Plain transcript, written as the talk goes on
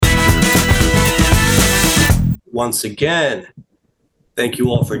once again. Thank you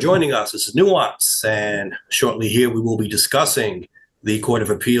all for joining us. This is Nuance, and shortly here we will be discussing the Court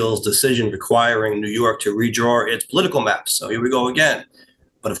of Appeals decision requiring New York to redraw its political maps. So here we go again.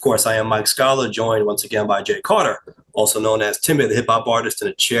 But of course, I am Mike Scholar, joined once again by Jay Carter, also known as Timmy, the hip-hop artist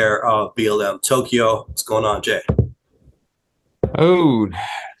and the chair of BLM Tokyo. What's going on, Jay? Oh,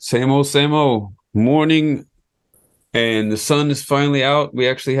 same old morning, and the sun is finally out. We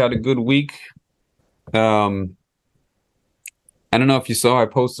actually had a good week. I don't know if you saw, I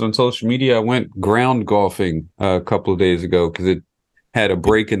posted on social media. I went ground golfing a couple of days ago because it had a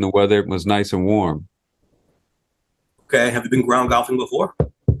break in the weather. It was nice and warm. Okay, have you been ground golfing before?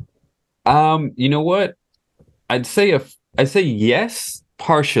 You know what? I'd say yes,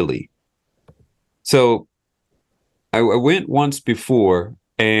 partially. So I went once before,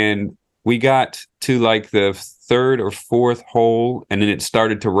 and we got to like the third or fourth hole, and then it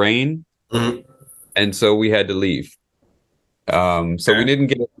started to rain, and so we had to leave. So we didn't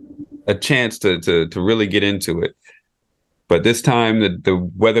get a chance to really get into it. But this time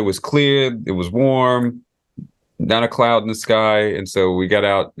the weather was clear, it was warm, not a cloud in the sky, and so we got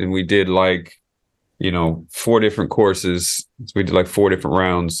out and we did four different courses. So we did like four different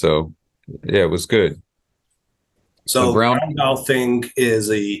rounds. So yeah, it was good. So ground golfing is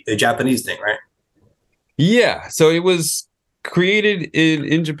a Japanese thing, right? Yeah, so it was created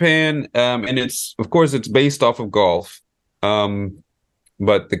in Japan, and it's based off of golf.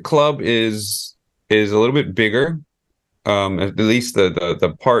 But the club is a little bit bigger. At least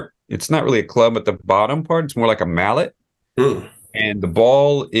the part, it's not really a club, but the bottom part, it's more like a mallet. And the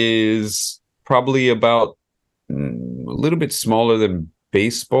ball is probably about a little bit smaller than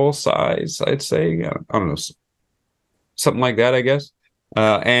baseball size, I'd say. I don't know, something like that, I guess.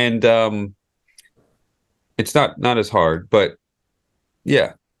 And it's not as hard, but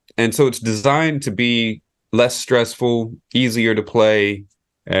yeah. And so it's designed to be less stressful, easier to play,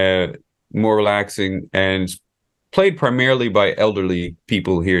 more relaxing, and played primarily by elderly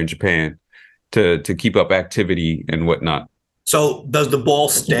people here in Japan to keep up activity and whatnot. So does the ball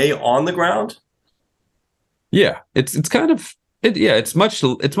stay on the ground? Yeah, it's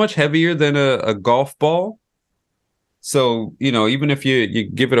much heavier than a golf ball. So, even if you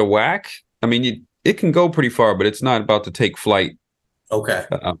give it a whack, I mean, it can go pretty far, but it's not about to take flight. Okay.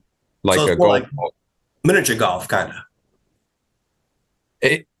 Like so it's a more golf like ball. miniature golf, kind of.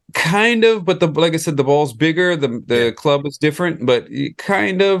 It kind of, but like I said, the ball's bigger, the club is different, but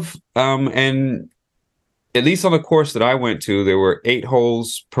kind of. And at least on the course that I went to, there were 8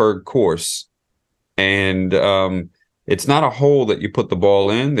 holes per course. And it's not a hole that you put the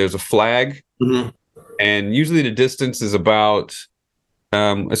ball in. There's a flag. And usually the distance is about,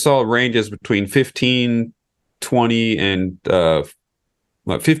 I saw ranges between 15, 20, and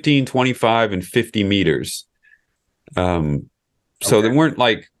 15, 25, and 50 meters. So they weren't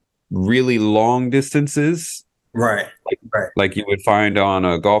like really long distances. Right. Like you would find on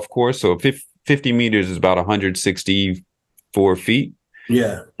a golf course. So 50 meters is about 164 feet.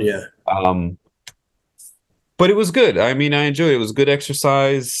 Yeah. But it was good. I mean, I enjoyed it. It was good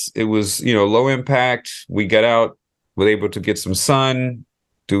exercise. It was, low impact. We got out, were able to get some sun,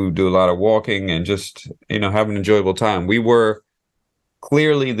 do a lot of walking, and just, have an enjoyable time. We were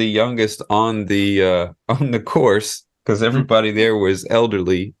clearly the youngest on the course because everybody there was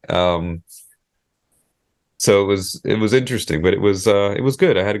elderly. So it was interesting, but it was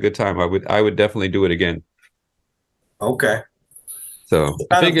good. I had a good time. I would definitely do it again. Okay. So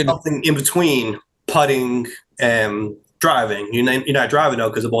I figured something in between putting and driving. You're not driving though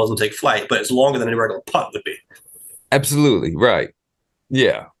because the ball doesn't take flight, but it's longer than a regular putt would be. Absolutely right.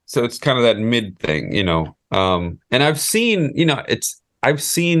 Yeah. So it's kind of that mid thing, And I've seen, I've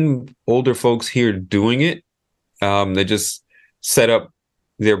seen older folks here doing it. They just set up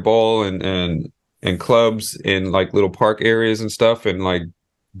their ball and clubs in like little park areas and stuff and like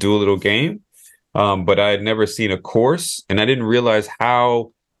do a little game. But I had never seen a course, and I didn't realize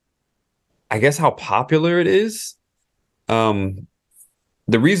how popular it is.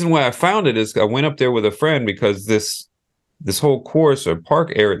 The reason why I found it is I went up there with a friend because this whole course or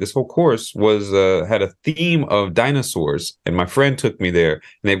park area, this whole course was had a theme of dinosaurs, and my friend took me there, and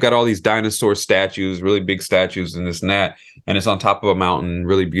they've got all these dinosaur statues, really big statues, and this and that, and it's on top of a mountain,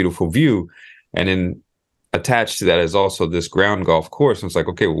 really beautiful view, and then attached to that is also this ground golf course. And it's like,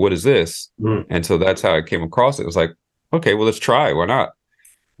 okay, well, what is this? And so that's how I came across it. It was like, okay, well, let's try. Why not?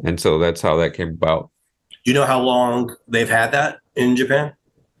 And so that's how that came about. Do you know how long they've had that in Japan?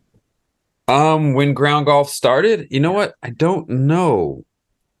 When ground golf started, you know what? I don't know,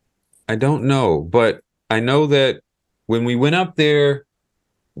 but I know that when we went up there,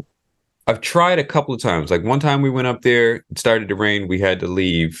 I've tried a couple of times. Like one time we went up there, it started to rain, we had to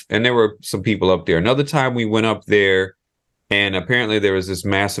leave, and there were some people up there. Another time we went up there, and apparently there was this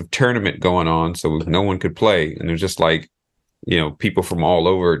massive tournament going on, so no one could play. And there's just like, people from all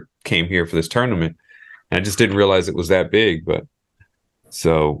over came here for this tournament. And I just didn't realize it was that big. But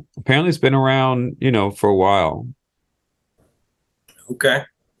so apparently it's been around, for a while. Okay.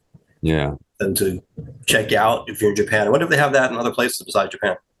 Yeah. And to check out if you're in Japan. I wonder if they have that in other places besides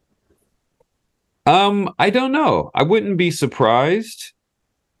Japan. I don't know. I wouldn't be surprised.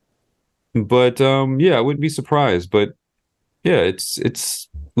 But yeah, I wouldn't be surprised. But yeah, it's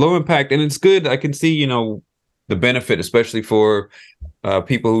low impact and it's good. I can see, the benefit, especially for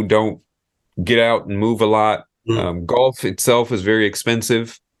people who don't get out and move a lot. Golf itself is very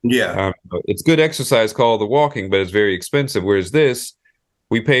expensive. Yeah. It's good exercise called the walking, but it's very expensive. Whereas this,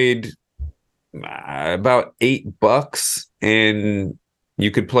 we paid about $8 and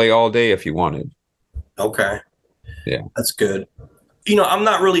you could play all day if you wanted. Okay. Yeah. That's good. I'm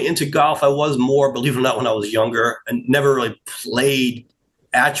not really into golf. I was more, believe it or not, when I was younger and never really played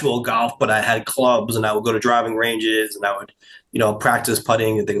actual golf, but I had clubs and I would go to driving ranges and I would, practice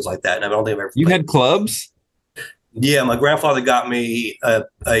putting and things like that. And I don't think I've ever You played. had clubs? Yeah, my grandfather got me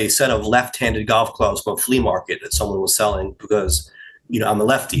a set of left-handed golf clubs from a flea market that someone was selling because, I'm a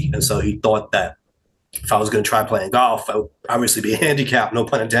lefty. And so he thought that if I was going to try playing golf, I would obviously be handicapped, no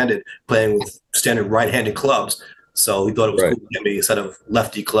pun intended, playing with standard right-handed clubs. So he thought it was Right. cool to get me a set of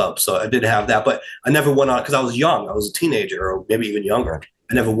lefty clubs. So I did have that, but I never went on because I was young. I was a teenager or maybe even younger.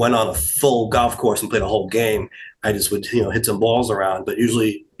 I never went on a full golf course and played a whole game. I just would, hit some balls around. But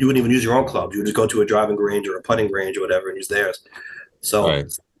usually you wouldn't even use your own clubs. You would just go to a driving range or a putting range or whatever and use theirs. So Right.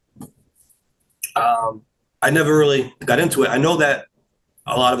 I never really got into it. I know that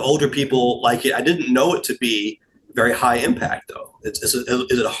a lot of older people like it. I didn't know it to be very high impact, though. Is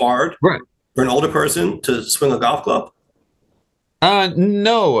it hard Right. for an older person to swing a golf club?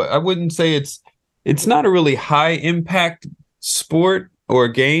 No, I wouldn't say it's not a really high impact sport or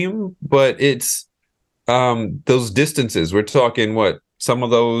game, but it's those distances. We're talking what some of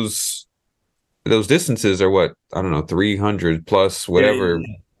those distances are what, I don't know, 300 plus whatever,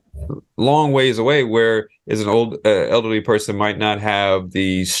 Yeah. long ways away, where is an old elderly person might not have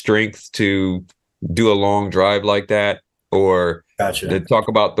the strength to do a long drive like that, or to Gotcha. talk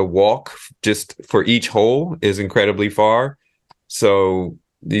about the walk just for each hole is incredibly far. So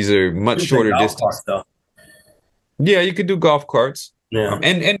these are much You play shorter golf distance. carts, though. Yeah, you could do golf carts. Yeah.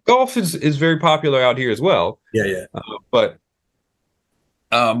 And golf is very popular out here as well. Yeah. Yeah. But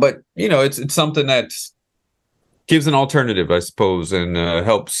it's something that gives an alternative, I suppose, and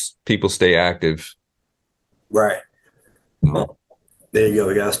helps people stay active. Right. Well, there you go.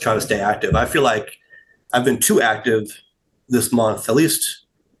 You guys try to stay active. I feel like I've been too active this month, at least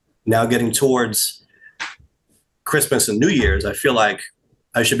now getting towards Christmas and New Year's. I feel like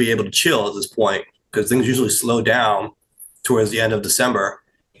I should be able to chill at this point because things usually slow down towards the end of December,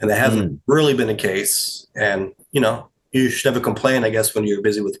 and that hasn't really been the case. And you should never complain, I guess, when you're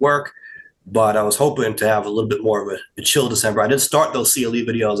busy with work. But I was hoping to have a little bit more of a chill December. I did start those CLE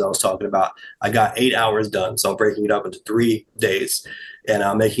videos I was talking about. I got 8 hours done, so I'm breaking it up into 3 days, and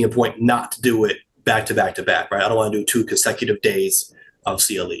I'm making a point not to do it back to back to back. Right? I don't want to do 2 consecutive days of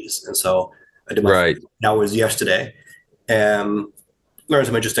CLEs, and so I did my Right. hours yesterday and learned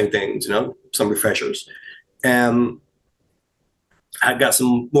some interesting things. Some refreshers, and I got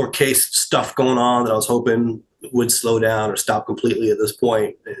some more case stuff going on that I was hoping would slow down or stop completely at this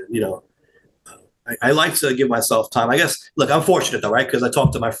point. And, I like to give myself time. I guess, look, I'm fortunate though, right? Because I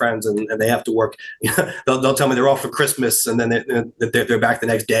talk to my friends and they have to work. They'll tell me they're off for Christmas and then they're back the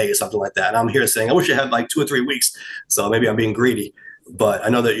next day or something like that. And I'm here saying, I wish I had like 2 or 3 weeks. So maybe I'm being greedy. But I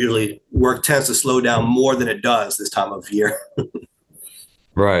know that usually work tends to slow down more than it does this time of year.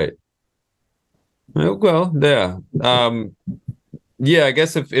 Right. Well, yeah. Yeah, I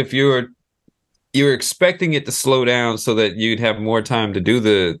guess if you're expecting it to slow down so that you'd have more time to do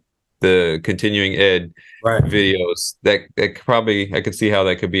the continuing ed Right. videos, that probably, I could see how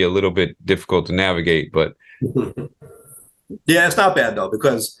that could be a little bit difficult to navigate, but Yeah, it's not bad though,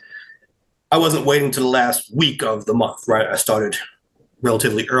 because I wasn't waiting to the last week of the month, right? I started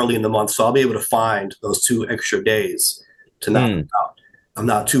relatively early in the month, so I'll be able to find those 2 extra days to knock them out. I'm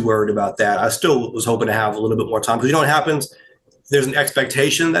not too worried about that. I still was hoping to have a little bit more time because what happens? There's an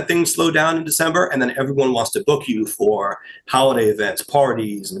expectation that things slow down in December, and then everyone wants to book you for holiday events,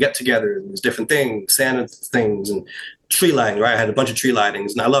 parties, and get-togethers, different things, Santa things, and tree lighting. Right? I had a bunch of tree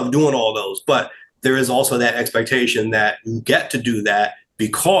lightings, and I love doing all those. But there is also that expectation that you get to do that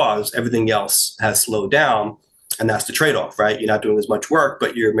because everything else has slowed down. And that's the trade-off, right? You're not doing as much work,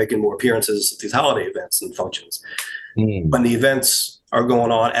 but you're making more appearances at these holiday events and functions. When the events are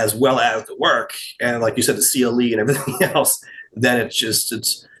going on as well as the work, and like you said, the CLE and everything else, then it's a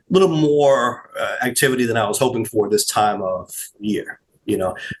little more activity than I was hoping for this time of year.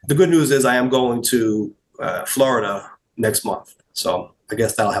 The good news is I am going to Florida next month, so I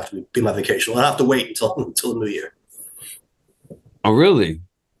guess that'll have to be my vacation. I'll have to wait until the new year. Oh, really?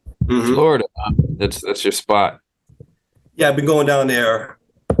 Mm-hmm. Florida, huh? That's your spot. Yeah, I've been going down there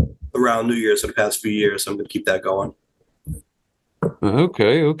around New Year's for the past few years, so I'm going to keep that going.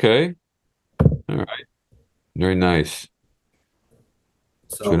 Okay, okay. All right. Very nice.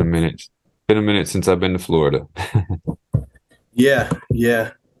 It's been a So minute. Been a minute since I've been to Florida. yeah,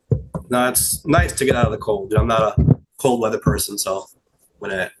 yeah. No, it's nice to get out of the cold. I'm not a cold weather person, so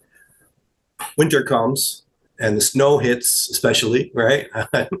when winter comes and the snow hits, especially, right?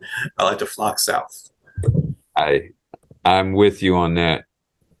 I like to flock south. I I'm with you on that.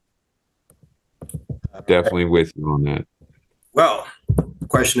 Definitely with you on that. Well, the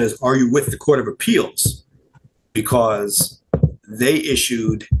question is, are you with the Court of Appeals? Because they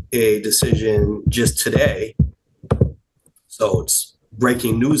issued a decision just today. So it's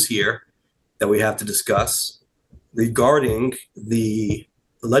breaking news here that we have to discuss regarding the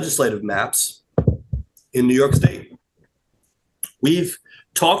legislative maps in New York State. We've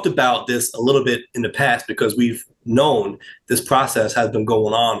talked about this a little bit in the past because we've known this process has been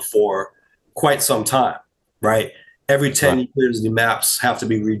going on for quite some time, right? Every 10 years, the maps have to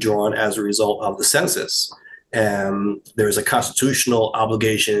be redrawn as a result of the census. And there's a constitutional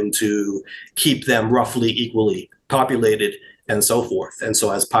obligation to keep them roughly equally populated and so forth. And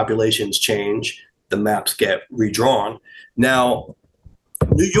so as populations change, the maps get redrawn. Now,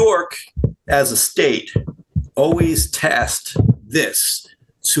 New York as a state always tasked this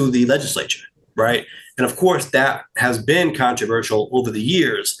to the legislature, right? And of course, that has been controversial over the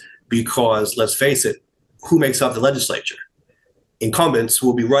years because, let's face it, who makes up the legislature? Incumbents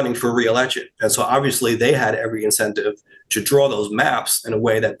will be running for re-election. And so obviously they had every incentive to draw those maps in a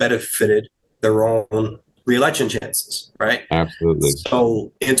way that benefited their own re-election chances, right? Absolutely.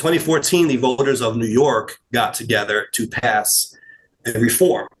 So in 2014, the voters of New York got together to pass a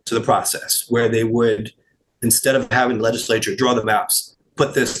reform to the process where they would, instead of having the legislature draw the maps,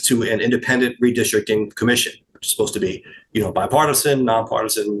 put this to an independent redistricting commission, which is supposed to be, bipartisan,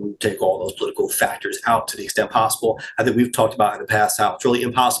 nonpartisan, take all those political factors out to the extent possible. I think we've talked about in the past how it's really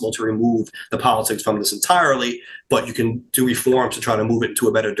impossible to remove the politics from this entirely, but you can do reforms to try to move it into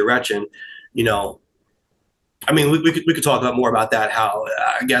a better direction. We could talk about more about that, how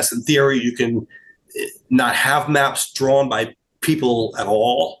I guess in theory you can not have maps drawn by people at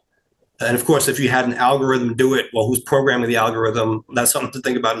all. And of course, if you had an algorithm do it, well, who's programming the algorithm? That's something to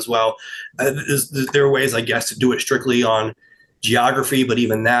think about as well. There are ways, I guess, to do it strictly on geography, but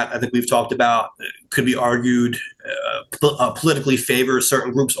even that, I think we've talked about, could be argued politically favors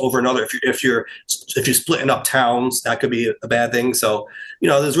certain groups over another. If you're splitting up towns, that could be a bad thing. So,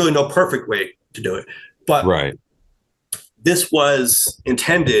 there's really no perfect way to do it. But Right. this was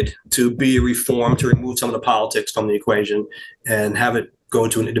intended to be a reform to remove some of the politics from the equation and have it go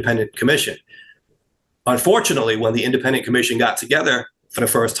to an independent commission. Unfortunately, when the independent commission got together for the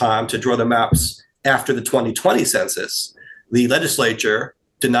first time to draw the maps after the 2020 census, the legislature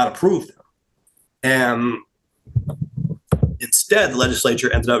did not approve them. And instead, the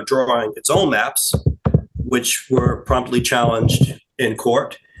legislature ended up drawing its own maps, which were promptly challenged in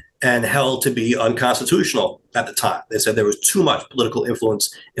court and held to be unconstitutional at the time. They said there was too much political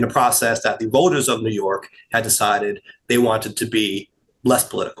influence in a process that the voters of New York had decided they wanted to be less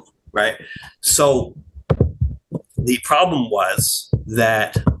political, right? So the problem was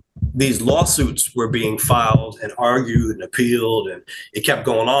that these lawsuits were being filed and argued and appealed, and it kept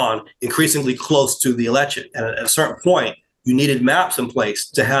going on increasingly close to the election. And at a certain point, you needed maps in place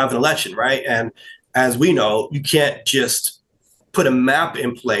to have an election, right? And as we know, you can't just put a map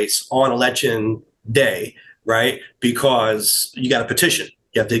in place on election day, right? Because you got a petition.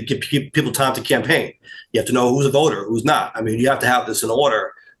 You have to give people time to campaign. You have to know who's a voter, who's not. You have to have this in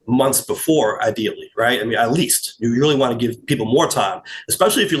order months before, ideally, right? At least you really want to give people more time,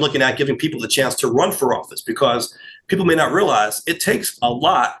 especially if you're looking at giving people the chance to run for office, because people may not realize it takes a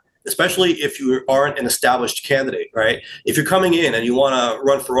lot, especially if you aren't an established candidate, right? If you're coming in and you want to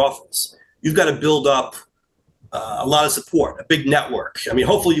run for office, you've got to build up a lot of support, a big network.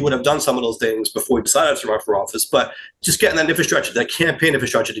 Hopefully you would have done some of those things before you decided to run for office, but just getting that infrastructure, that campaign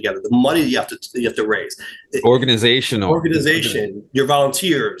infrastructure together, the money you have to raise. Organization, your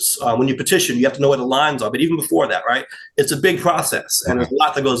volunteers, when you petition, you have to know where the lines are. But even before that, right, it's a big process and there's a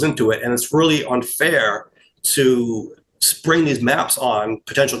lot that goes into it. And it's really unfair to spring these maps on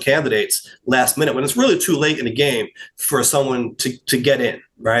potential candidates last minute when it's really too late in the game for someone to get in,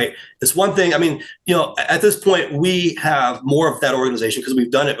 right? It's one thing. I mean, at this point, we have more of that organization because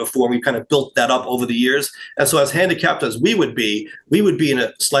we've done it before. We've kind of built that up over the years. And so as handicapped as we would be in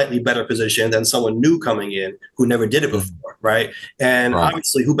a slightly better position than someone new coming in who never did it before, right? And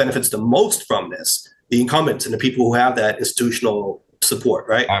obviously, who benefits the most from this? The incumbents and the people who have that institutional support,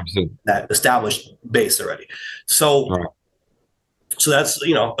 right? Absolutely. That established base already. So, so that's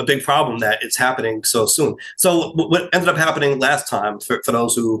a big problem that it's happening so soon. So what ended up happening last time, for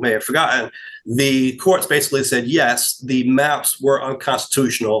those who may have forgotten, the courts basically said yes, the maps were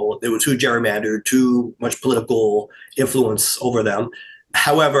unconstitutional. They were too gerrymandered, too much political influence over them.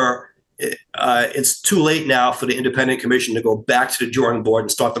 However, it's too late now for the independent commission to go back to the drawing board and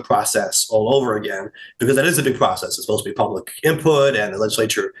start the process all over again, because that is a big process. It's supposed to be public input and the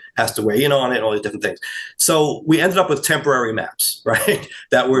legislature has to weigh in on it and all these different things. So we ended up with temporary maps, right?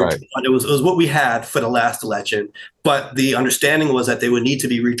 That were, it was what we had for the last election, but the understanding was that they would need to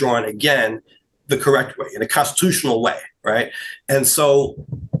be redrawn again the correct way, in a constitutional way, right? And so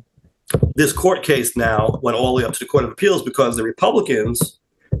this court case now went all the way up to the Court of Appeals because the Republicans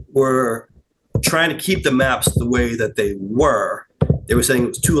were trying to keep the maps the way that they were. They were saying it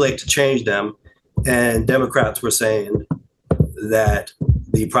was too late to change them. And Democrats were saying that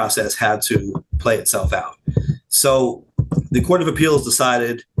the process had to play itself out. So the Court of Appeals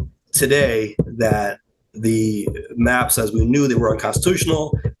decided today that the maps, as we knew, they were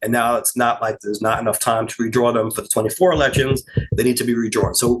unconstitutional. And now it's not like there's not enough time to redraw them for the 24 elections. They need to be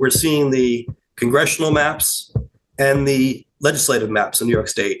redrawn. So we're seeing the congressional maps and the legislative maps in New York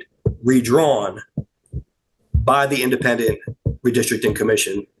State redrawn by the independent redistricting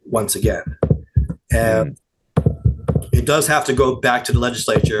commission once again. And it does have to go back to the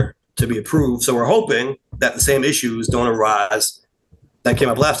legislature to be approved. So we're hoping that the same issues don't arise that came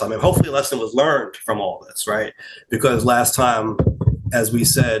up last time. And hopefully a lesson was learned from all this, right? Because last time, as we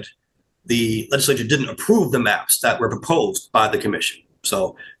said, the legislature didn't approve the maps that were proposed by the commission.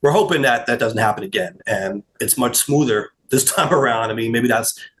 So we're hoping that that doesn't happen again. And it's much smoother this time around. I mean, maybe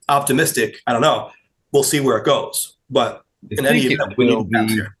that's optimistic. I don't know. We'll see where it goes. But in any event, we need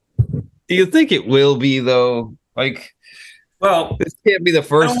maps here. Do you think it will be, though? Like, well, this can't be the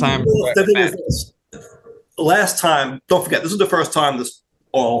first time. The thing is, last time, don't forget, this is the first time this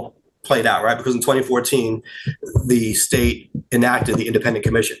all played out, right? Because in 2014, the state enacted the independent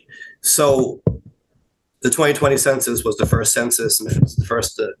commission. So the 2020 census was the first census, and it's the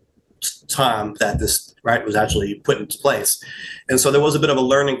first time that this was actually put into place. And so there was a bit of a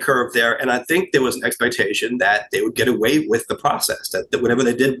learning curve there. And I think there was an expectation that they would get away with the process, that whatever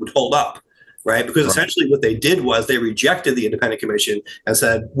they did would hold up, right? Because essentially what they did was they rejected the independent commission and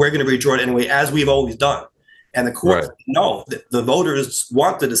said, we're going to redraw it anyway, as we've always done. And the court said, no, the voters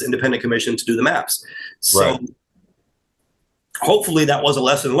wanted this independent commission to do the maps. So hopefully that was a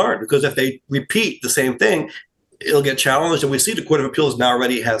lesson learned, because if they repeat the same thing, it'll get challenged. And we see the Court of Appeals now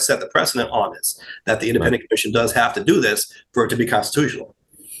already has set the precedent on this, that the independent commission does have to do this for it to be constitutional.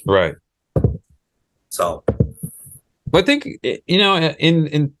 Right. So I think, it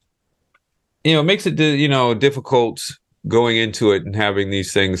makes it, difficult going into it and having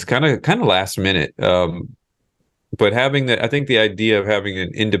these things kind of last minute. But I think the idea of having an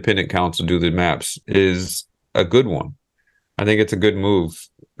independent council do the maps is a good one. I think it's a good move,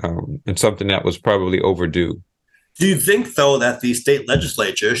 and something that was probably overdue. Do you think, though, that the state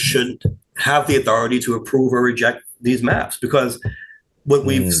legislature should have the authority to approve or reject these maps? Because what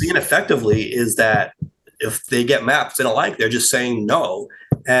we've seen effectively is that if they get maps they don't like, they're just saying no.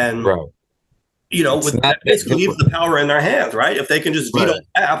 And, that basically leaves the power in their hands, right? If they can just veto the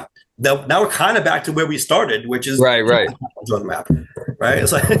map, now we're kind of back to where we started, which is the map, right?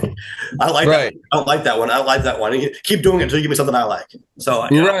 It's like, I like that. I don't like that one. I don't like that one. And you keep doing it until you give me something I like. So,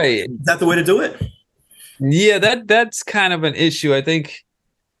 is that the way to do it? Yeah, that's kind of an issue. I think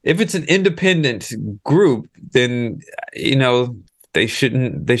if it's an independent group, then the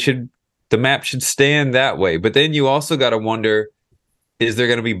map should stand that way. But then you also got to wonder, is there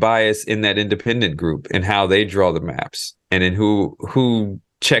going to be bias in that independent group and how they draw the maps, and in who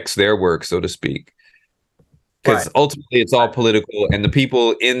checks their work, so to speak? Because ultimately it's all political, and the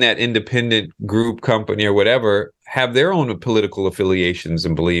people in that independent group, company, or whatever have their own political affiliations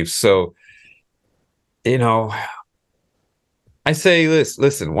and beliefs. So, I say,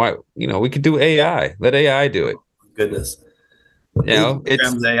 listen, why, we could do AI. Let AI do it. Goodness.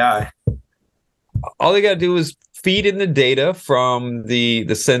 It's AI. All they got to do is feed in the data from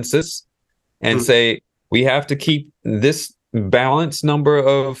the census and say, we have to keep this balanced number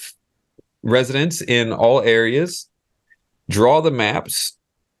of residents in all areas, draw the maps,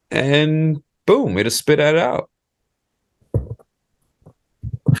 and boom, it'll spit that out.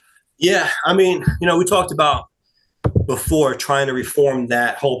 Yeah, I mean, we talked about before trying to reform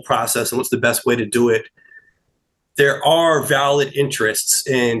that whole process and what's the best way to do it. There are valid interests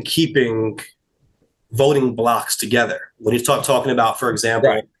in keeping voting blocks together. When you start talking about, for example,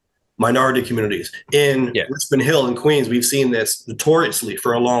 Right. minority communities in Yeah. Richmond Hill in Queens, we've seen this notoriously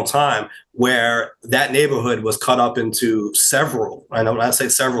for a long time, where that neighborhood was cut up into several. I know when I say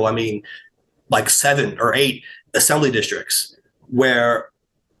several, I mean like 7 or 8 assembly districts, where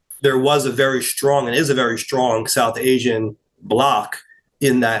there was a very strong and is a very strong South Asian bloc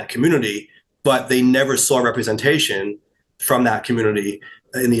in that community, but they never saw representation from that community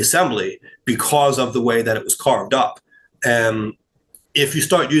in the assembly because of the way that it was carved up. If you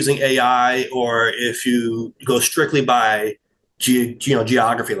start using AI, or if you go strictly by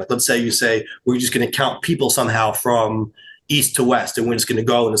geography, like let's say you say we're just going to count people somehow from east to west, and we're just going to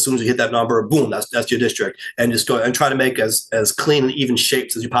go, and as soon as you hit that number, boom, that's your district, and just go and try to make as clean and even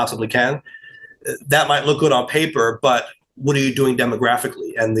shapes as you possibly can. That might look good on paper, but what are you doing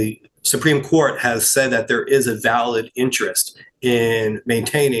demographically? And the Supreme Court has said that there is a valid interest in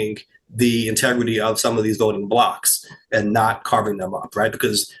maintaining the integrity of some of these voting blocks and not carving them up, right?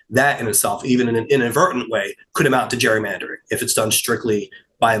 Because that in itself, even in an inadvertent way, could amount to gerrymandering if it's done strictly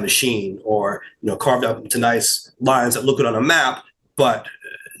by a machine, or carved up into nice lines that look good on a map, but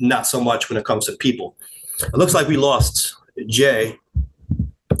not so much when it comes to people. It looks like we lost Jay,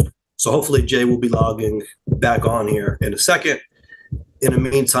 so hopefully Jay will be logging back on here in a second. In the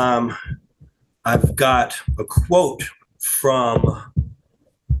meantime, I've got a quote from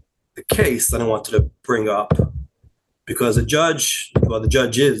the case that I wanted to bring up, because the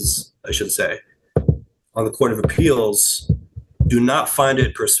judges, I should say, on the Court of Appeals do not find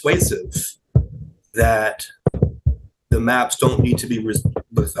it persuasive that the maps don't need to be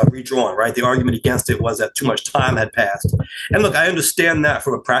redrawn, right? The argument against it was that too much time had passed. And look, I understand that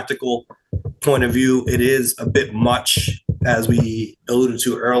from a practical point of view, it is a bit much, as we alluded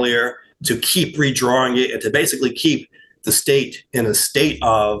to earlier, to keep redrawing it and to basically keep the state in a state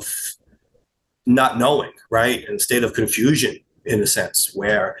of not knowing, right? In a state of confusion, in a sense,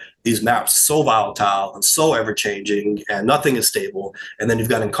 where these maps are so volatile and so ever-changing and nothing is stable. And then you've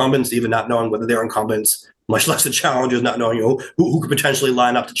got incumbents even not knowing whether they're incumbents, much less the challengers not knowing who could potentially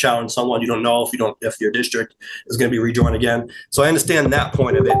line up to challenge someone. You don't know if your district is going to be redrawn again. So I understand that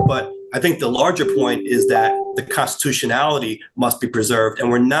point of it, but I think the larger point is that the constitutionality must be preserved, and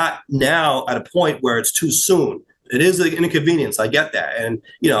we're not now at a point where it's too soon. It is an inconvenience, I get that, and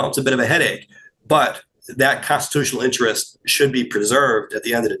it's a bit of a headache, but that constitutional interest should be preserved at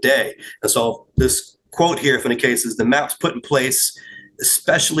the end of the day. And so this quote here from the case is: the maps put in place,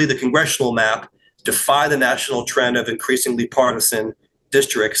 especially the congressional map, defy the national trend of increasingly partisan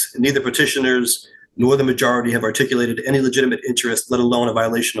districts. Neither petitioners nor the majority have articulated any legitimate interest, let alone a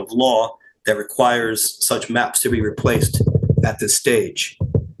violation of law, that requires such maps to be replaced at this stage.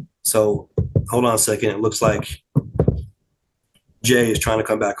 So hold on a second. It looks like Jay is trying to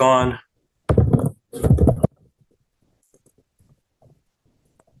come back on.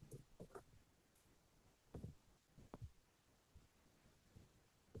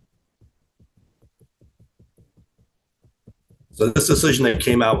 So this decision that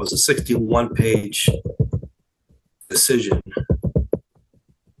came out was a 61-page decision.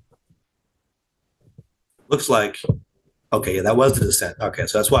 Looks like, okay, yeah, that was the dissent. Okay,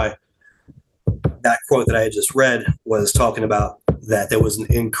 so that's why that quote that I had just read was talking about that there was an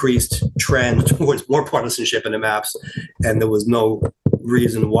increased trend towards more partisanship in the maps, and there was no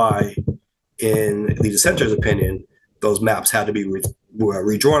reason why, in the dissenter's opinion, those maps had to be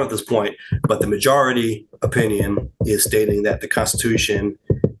redrawn at this point. But the majority opinion is stating that the Constitution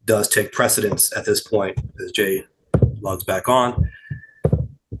does take precedence at this point, as Jay logs back on.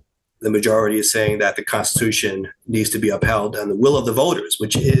 The majority is saying that the Constitution needs to be upheld, and the will of the voters,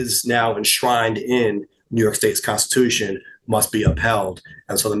 which is now enshrined in New York State's Constitution, must be upheld.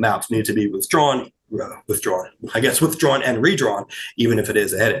 And so the maps need to be withdrawn and redrawn, even if it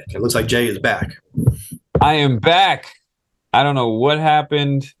is a headache. It looks like Jay is back. I am back. I don't know what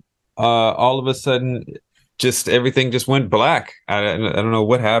happened. All of a sudden, just everything just went black. I don't know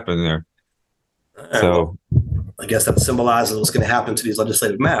what happened there. So I guess that symbolizes what's going to happen to these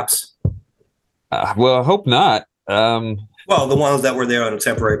legislative maps. Well, I hope not. Well, the ones that were there on a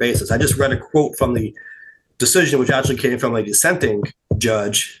temporary basis. I just read a quote from the decision, which actually came from a dissenting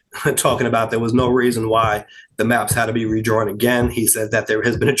judge, talking about there was no reason why the maps had to be redrawn again. He said that there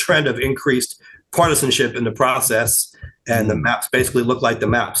has been a trend of increased partisanship in the process, and the maps basically look like the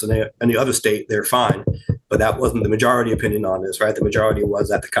maps. And in the other state, they're fine, but that wasn't the majority opinion on this, right? The majority was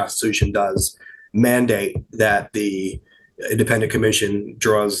that the Constitution does mandate that the independent commission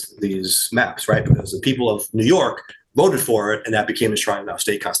draws these maps, right? Because the people of New York voted for it, and that became enshrined in our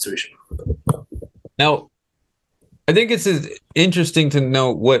state constitution. Now, I think it's interesting to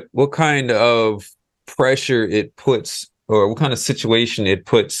know what kind of pressure it puts, or what kind of situation it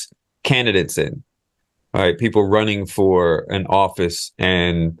puts candidates in. All right, people running for an office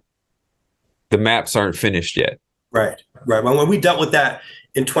and the maps aren't finished yet. Right, right. When we dealt with that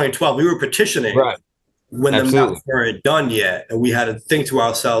in 2012, we were petitioning Right. when the Absolutely. maps weren't done yet, and we had to think to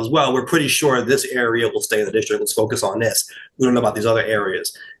ourselves, well, we're pretty sure this area will stay in the district. Let's focus on this. We don't know about these other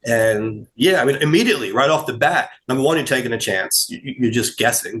areas. And yeah, I mean, immediately, right off the bat, number one, you're taking a chance. You're just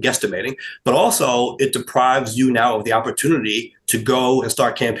guesstimating. But also, it deprives you now of the opportunity to go and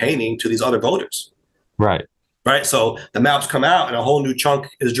start campaigning to these other voters. Right. Right. So the maps come out and a whole new chunk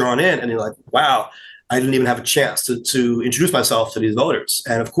is drawn in, and you're like, wow, I didn't even have a chance to introduce myself to these voters.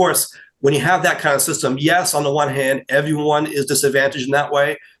 And of course, when you have that kind of system, yes, on the one hand, everyone is disadvantaged in that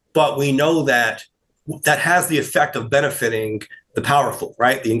way, but we know that that has the effect of benefiting the powerful,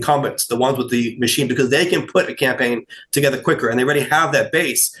 right? The incumbents, the ones with the machine, because they can put a campaign together quicker, and they already have that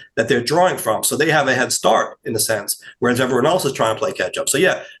base that they're drawing from. So they have a head start in a sense, whereas everyone else is trying to play catch up. So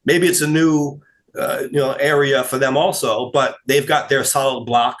yeah, maybe it's a new area for them also, but they've got their solid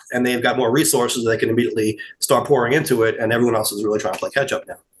block and they've got more resources. They can immediately start pouring into it, and everyone else is really trying to play catch up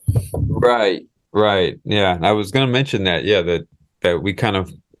now. Right. Right. Yeah. I was going to mention that. Yeah. That we kind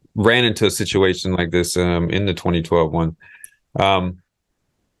of ran into a situation like this in the 2012 one.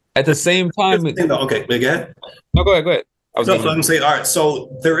 At the same time. Okay, go ahead. No, go ahead. Go ahead. I was going to say, all right,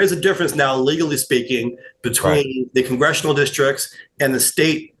 so there is a difference now, legally speaking, between the congressional districts and the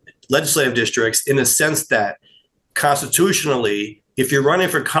state legislative districts, in the sense that constitutionally, if you're running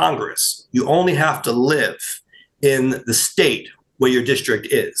for Congress, you only have to live in the state where your district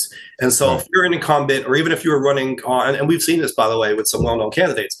is. And so if you're an incumbent, or even if you were running on, and we've seen this, by the way, with some well-known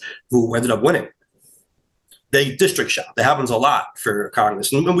candidates who ended up winning, they district shop. That happens a lot for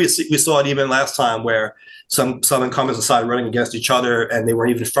Congress. And we saw it even last time, where some incumbents decided running against each other, and they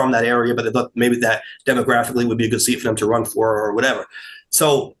weren't even from that area, but they thought maybe that demographically would be a good seat for them to run for, or whatever.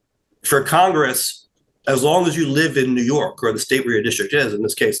 So for Congress, as long as you live in New York, or the state where your district is, in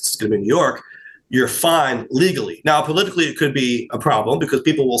this case, it's going to be New York, you're fine legally. Now, politically, it could be a problem, because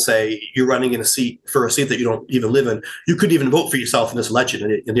people will say you're running in a seat that you don't even live in. You couldn't even vote for yourself in this election,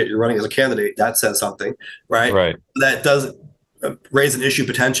 and yet you're running as a candidate. That says something, right? Right. That does raise an issue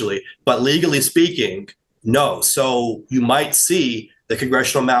potentially, but legally speaking, no. So you might see the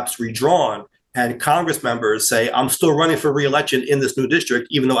congressional maps redrawn, and Congress members say, I'm still running for re-election in this new district,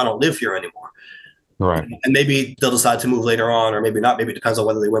 even though I don't live here anymore. Right. And maybe they'll decide to move later on, or maybe not. Maybe it depends on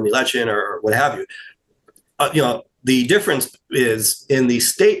whether they win the election or what have you. The difference is in the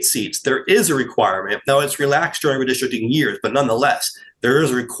state seats, there is a requirement. Now, it's relaxed during redistricting years, but nonetheless, there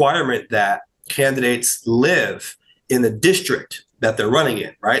is a requirement that candidates live in the district that they're running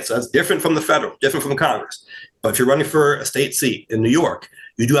in, right? So that's different from the federal, different from Congress. But if you're running for a state seat in New York,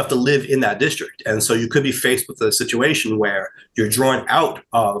 you do have to live in that district. And so you could be faced with a situation where you're drawn out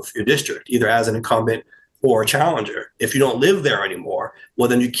of your district, either as an incumbent or a challenger. If you don't live there anymore, well,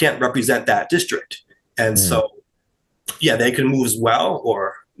 then you can't represent that district. And so, yeah, they can move as well,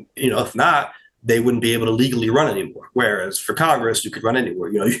 or, if not, they wouldn't be able to legally run anymore. Whereas for Congress, you could run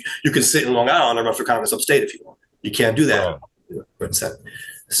anywhere. You could sit in Long Island and run for Congress upstate if you want. You can't do that. Right.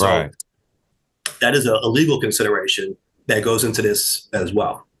 So that is a legal consideration that goes into this as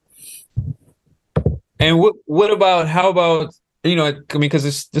well. And how about,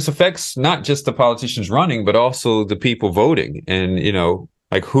 because this affects not just the politicians running, but also the people voting. And,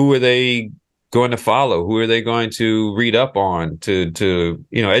 like, who are they going to follow? Who are they going to read up on to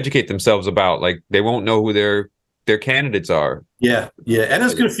educate themselves about? Like, they won't know who their candidates are. Yeah. And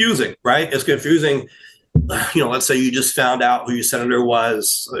it's confusing, right? It's confusing. Let's say you just found out who your senator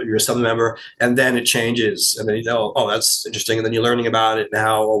was, your Southern member, and then it changes, and then oh, that's interesting, and then you're learning about it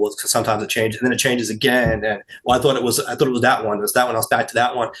now. Well, sometimes it changes, and then it changes again, and I thought it was that one. It's that one. I was back to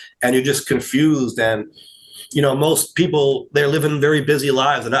that one, and you're just confused. And most people, they're living very busy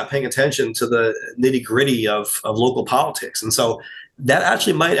lives. They're not paying attention to the nitty gritty of local politics, and so that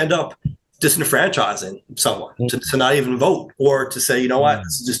actually might end up disenfranchising someone to not even vote, or to say, what,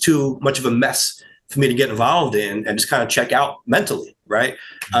 this is just too much of a mess for me to get involved in, and just kind of check out mentally, right?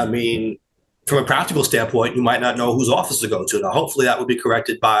 I mean, from a practical standpoint, you might not know whose office to go to. Now, hopefully that would be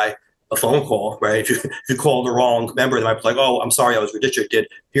corrected by a phone call, right? If you call the wrong member, they might be like, oh, I'm sorry, I was redistricted.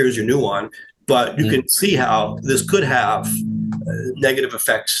 Here's your new one. but you can see how this could have negative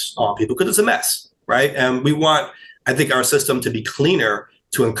effects on people because it's a mess, right? And we want, I think, our system to be cleaner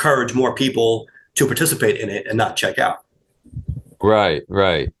to encourage more people to participate in it and not check out. Right,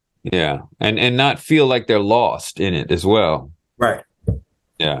 right. Yeah. And not feel like they're lost in it as well. Right.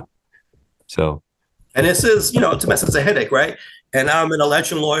 Yeah. So, And this is, it's a mess. It's a headache, right? And I'm an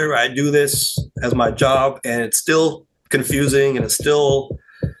election lawyer. I do this as my job, and it's still confusing and it's still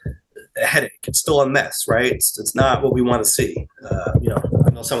a headache. It's still a mess, right? It's not what we want to see. I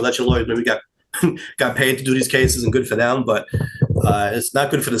know some election lawyers maybe got paid to do these cases, and good for them, but it's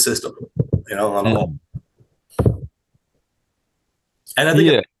not good for the system, on a whole. And I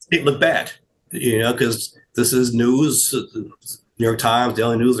think it looked bad, because this is news. New York Times,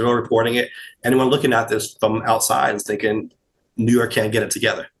 Daily News, they're all reporting it. Anyone looking at this from outside is thinking New York can't get it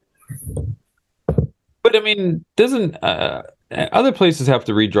together. But I mean, doesn't other places have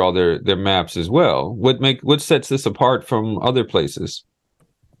to redraw their maps as well? What sets this apart from other places?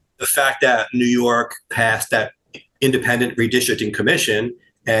 The fact that New York passed that independent redistricting commission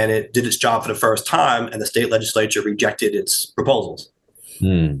and it did its job for the first time, and the state legislature rejected its proposals.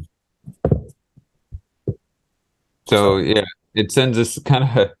 So yeah, it sends us kind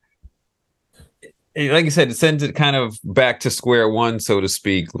of, like I said, it sends it kind of back to square one, so to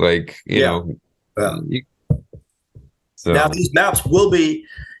speak. Like, so now these maps will be,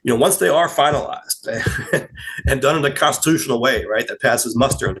 once they are finalized and done in a constitutional way, right, that passes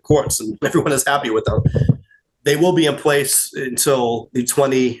muster in the courts and everyone is happy with them, they will be in place until the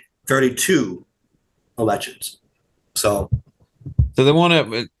 2032 elections. So they want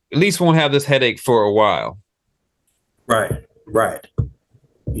to at least won't have this headache for a while. Right.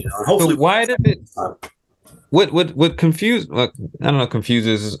 And hopefully, so why did it? What confused? Like, I don't know.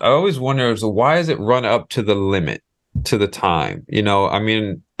 Confuses. I always wonder why is it run up to the limit, to the time? I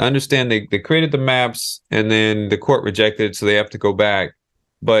mean, I understand they created the maps and then the court rejected it, so they have to go back.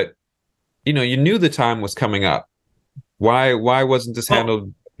 But you knew the time was coming up. Why wasn't this handled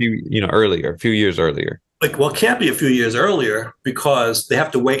a few years earlier? It can't be a few years earlier because they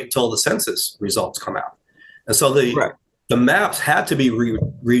have to wait until the census results come out. And so the maps had to be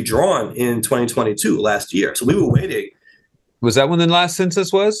redrawn in 2022 last year. So we were waiting. Was that when the last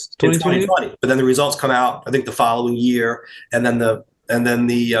census was? 2020. But then the results come out, I think, the following year, and then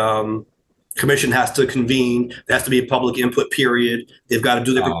the commission has to convene. There has to be a public input period. They've got to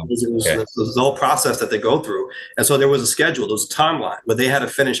do their proposals. Okay. There's a whole process that they go through. And so there was a schedule. There was a timeline where they had to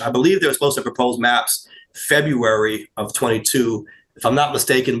finish. I believe they were supposed to propose maps February of 22. If I'm not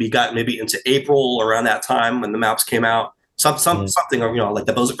mistaken, we got maybe into April around that time when the maps came out. Something like that.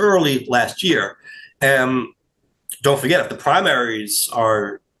 But it was early last year. And don't forget, if the primaries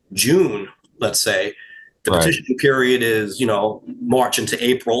are June, let's say, the petitioning period is, March into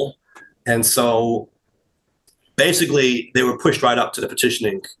April. And so basically they were pushed right up to the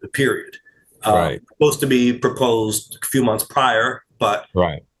petitioning period. Supposed to be proposed a few months prior, but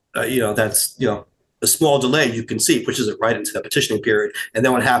that's, a small delay you can see pushes it right into the petitioning period. And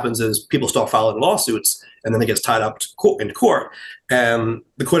then what happens is people start filing lawsuits, and then it gets tied up in court. And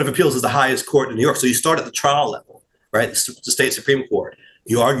the Court of Appeals is the highest court in New York. So you start at the trial level, right? The state Supreme Court.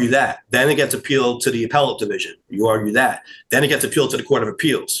 You argue that. Then it gets appealed to the appellate division. You argue that. Then it gets appealed to the Court of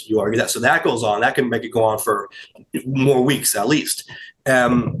Appeals. You argue that. So that goes on. That can make it go on for more weeks at least.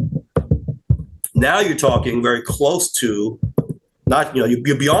 Now you're talking very close to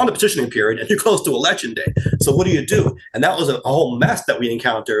you're beyond the petitioning period and you're close to election day. So what do? And that was a whole mess that we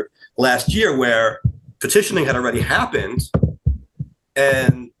encountered last year where petitioning had already happened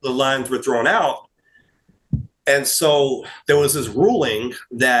and the lines were thrown out. And so there was this ruling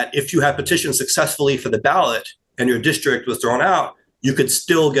that if you had petitioned successfully for the ballot and your district was thrown out, you could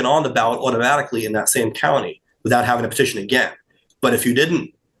still get on the ballot automatically in that same county without having to petition again. But if you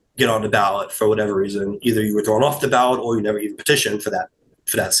didn't get on the ballot for whatever reason, either you were thrown off the ballot or you never even petitioned for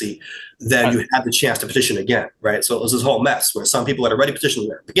that seat, then you had the chance to petition again, right? So it was this whole mess where some people had already petitioned in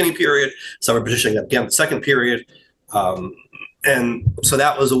the beginning period, some were petitioning again the second period. And so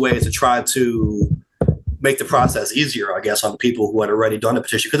that was a way to try to make the process easier, I guess, on the people who had already done the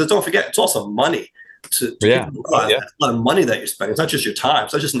petition. Because don't forget, it's also money. It's a lot of money that you're spending. It's not just your time.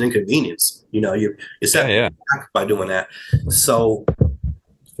 It's not just an inconvenience. You're set back by doing that. So,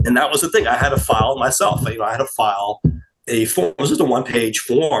 and that was the thing. I had to file myself. I had to file a form. This is a one-page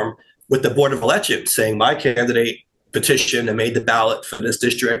form with the Board of Elections saying my candidate petitioned and made the ballot for this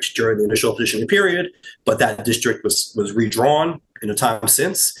district during the initial petitioning period, but that district was redrawn in a time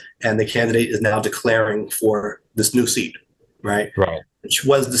since, and the candidate is now declaring for this new seat, right? Right. which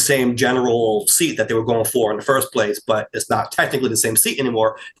was the same general seat that they were going for in the first place, but it's not technically the same seat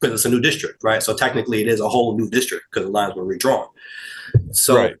anymore because it's a new district, right? So technically, it is a whole new district because the lines were redrawn.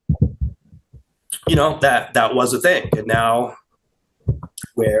 So Right. that was a thing, and now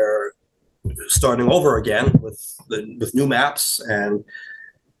we're starting over again with new maps, and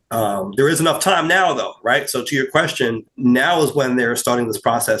there is enough time now, though, right? So to your question, now is when they're starting this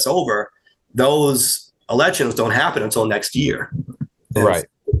process over. Those elections don't happen until next year. And Right.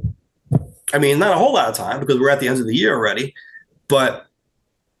 I mean, not a whole lot of time because we're at the end of the year already. But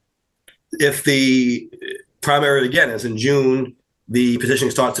if the primary again is in June, the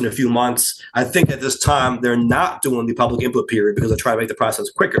petitioning starts in a few months. I think at this time they're not doing the public input period because they're trying to make the process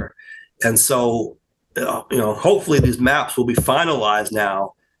quicker. And so, hopefully these maps will be finalized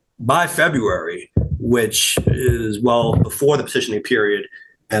now by February, which is well before the petitioning period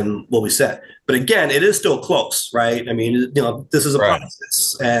and what we said. But again, it is still close, right? I mean, this is a Right.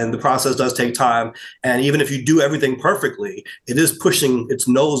 process, and the process does take time. And even if you do everything perfectly, it is pushing its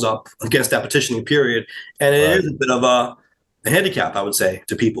nose up against that petitioning period, and it Right. is a bit of a handicap, I would say,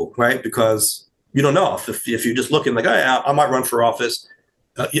 to people, right? Because you don't know if you're just looking like, oh, I might run for office.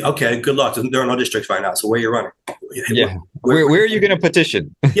 Okay, good luck. There are no districts right now, so where are you running? Yeah. Where, Where are you going to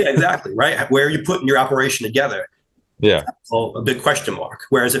petition? yeah, exactly, right. Where are you putting your operation together? Yeah. Well, a big question mark.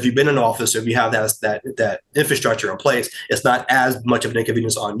 Whereas if you've been in office, or if you have that infrastructure in place, it's not as much of an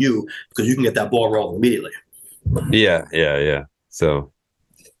inconvenience on you because you can get that ball rolling immediately. Yeah. Yeah. Yeah. So,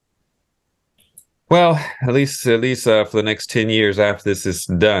 well, at least for the next 10 years after this is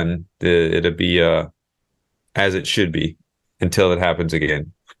done, it'll be as it should be until it happens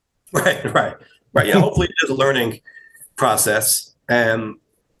again. Right, right, right. Yeah, hopefully it is a learning process and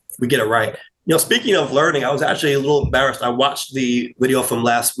we get it right. Speaking of learning, I was actually a little embarrassed. I watched the video from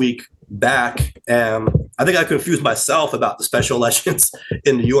last week back, and I think I confused myself about the special elections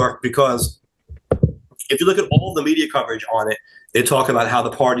in New York because if you look at all the media coverage on it, they talk about how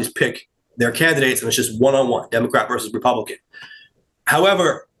the parties pick their candidates and it's just one on one, Democrat versus Republican.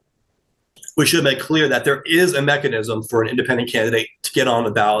 However, we should make clear that there is a mechanism for an independent candidate to get on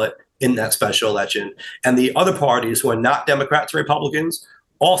the ballot in that special election. And the other parties who are not Democrats or Republicans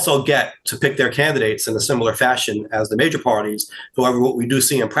also get to pick their candidates in a similar fashion as the major parties. However, what we do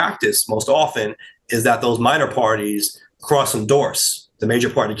see in practice most often is that those minor parties cross endorse the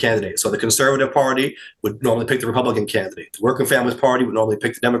major party candidate. So the Conservative Party would normally pick the Republican candidate. The Working Families Party would normally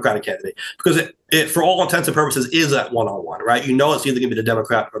pick the Democratic candidate because it for all intents and purposes, is that one-on-one, right? It's either going to be the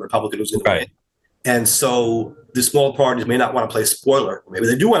Democrat or the Republican who's going to win. And so the small parties may not want to play spoiler. Maybe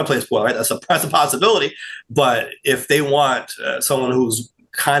they do want to play spoiler, right? That's a possibility. But if they want someone who's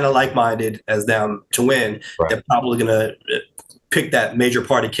kind of like-minded as them to win, they're probably going to pick that major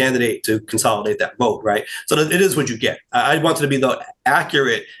party candidate to consolidate that vote, right? So it is what you get. I wanted to be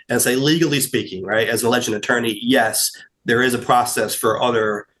accurate and say, legally speaking, right, as an election attorney, yes, there is a process for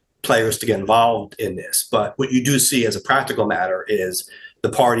other players to get involved in this. But what you do see as a practical matter is the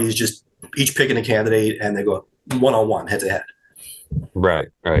parties just each picking a candidate and they go one-on-one, head-to-head. Right,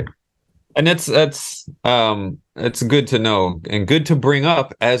 right. And it's good to know and good to bring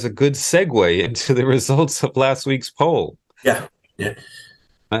up as a good segue into the results of last week's poll. Yeah, yeah.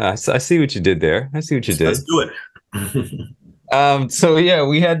 I see what you did there. I see what you did. Let's do it. So yeah,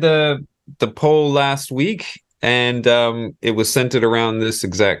 we had the poll last week, and it was centered around this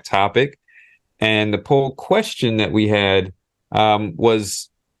exact topic. And the poll question that we had was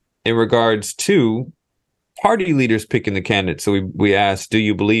in regards to party leaders picking the candidates. So we asked, do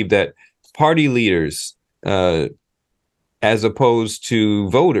you believe that party leaders, as opposed to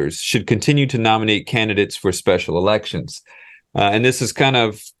voters, should continue to nominate candidates for special elections? And this is kind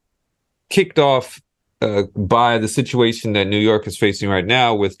of kicked off by the situation that New York is facing right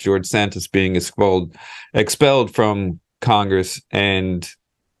now, with George Santos being expelled from Congress and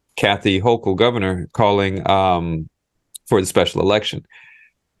Kathy Hochul, governor, calling for the special election.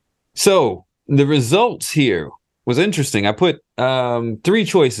 So the results here was interesting. I put 3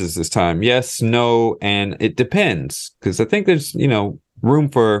 choices this time: yes, no, and it depends, because I think there's room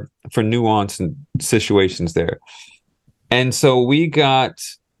for nuance and situations there. And so we got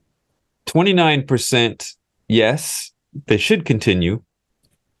 29% yes, they should continue,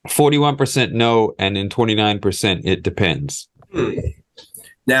 41% no, and then 29% it depends.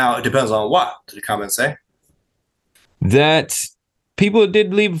 Now, it depends on what, did the comments say? That people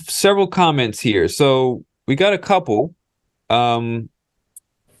did leave several comments here. So we got a couple. Well,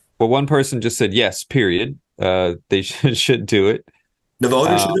 one person just said yes, period. They should do it. The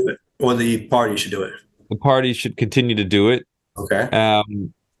voters should do it, or the party should do it? The party should continue to do it. Okay.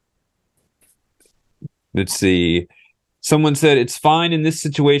 Let's see. Someone said it's fine in this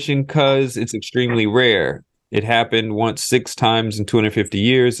situation because it's extremely rare. It happened once 6 times in 250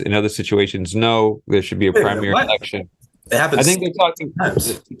 years. In other situations, no. There should be a Wait a minute, primary what? election. It I happens think they're talking.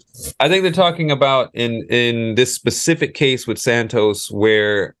 sometimes. I think they're talking about in this specific case with Santos,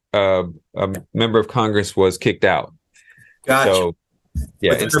 where a member of Congress was kicked out. Gotcha. So yeah, But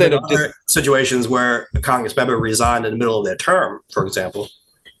there have instead been of just other situations where a Congress member resigned in the middle of their term, for example.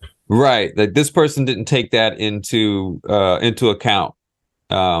 right, like this person didn't take that into account.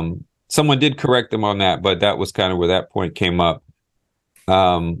 Someone did correct them on that, but that was kind of where that point came up.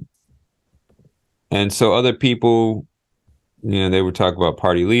 Um, and so other people, they were talking about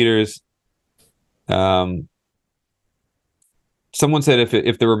party leaders. Um, Someone said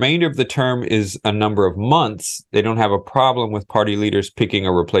if the remainder of the term is a number of months, they don't have a problem with party leaders picking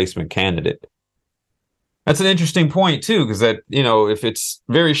a replacement candidate. That's an interesting point too, because if it's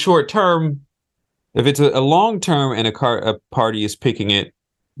very short term, if it's a long term and a party is picking it,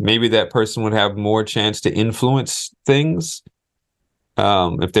 maybe that person would have more chance to influence things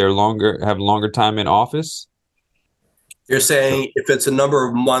if they're have longer time in office. You're saying if it's a number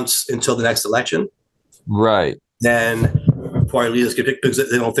of months until the next election, Right. then party leaders can pick because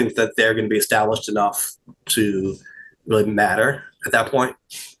they don't think that they're going to be established enough to really matter at that point.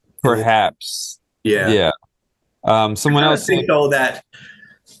 Perhaps. Yeah. Yeah. Someone else think said, though that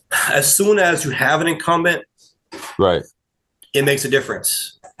as soon as you have an incumbent, right. it makes a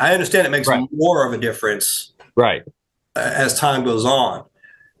difference. I understand it makes Right. more of a difference Right. as time goes on,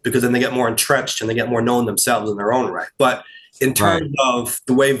 because then they get more entrenched and they get more known themselves in their own right. But in terms of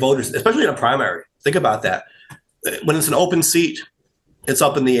the way voters, especially in a primary, think about that. When it's an open seat, it's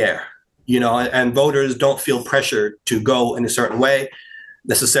up in the air, and voters don't feel pressured to go in a certain way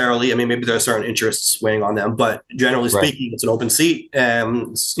necessarily. I mean, maybe there are certain interests weighing on them, but generally speaking, it's an open seat,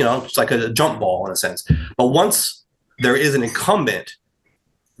 and it's like a jump ball in a sense. But once there is an incumbent,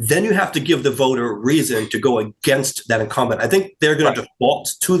 then you have to give the voter a reason to go against that incumbent. I think they're going to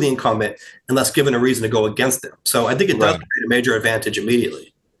default to the incumbent unless given a reason to go against them. So I think it does create a major advantage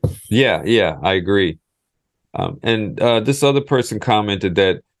immediately. Yeah, I agree. And this other person commented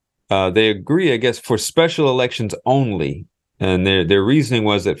that they agree, I guess, for special elections only. And their reasoning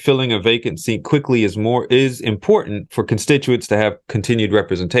was that filling a vacant seat quickly is important for constituents to have continued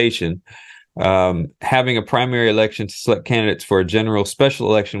representation. Having a primary election to select candidates for a general special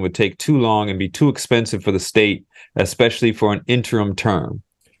election would take too long and be too expensive for the state, especially for an interim term.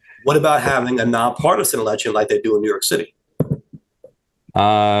 What about having a nonpartisan election like they do in New York City?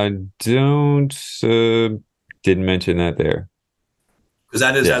 Didn't mention that there. Because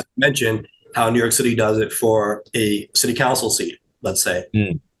that is, as mentioned, how New York City does it for a city council seat, let's say.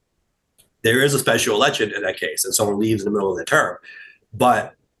 There is a special election in that case, and someone leaves in the middle of their term.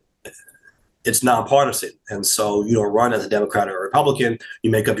 But it's nonpartisan. And so you don't run as a Democrat or a Republican, you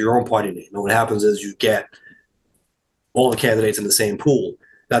make up your own party name. And what happens is you get all the candidates in the same pool.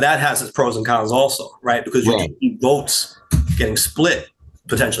 Now that has its pros and cons also, right? Because you do votes getting split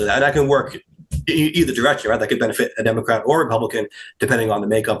potentially. And that can work either direction, right? That could benefit a Democrat or Republican, depending on the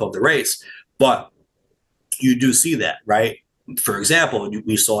makeup of the race. But you do see that, right? For example,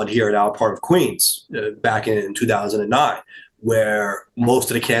 we saw it here in our part of Queens back in 2009, where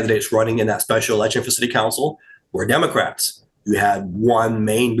most of the candidates running in that special election for city council were Democrats. You had one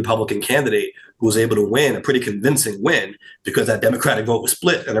main Republican candidate who was able to win a pretty convincing win because that Democratic vote was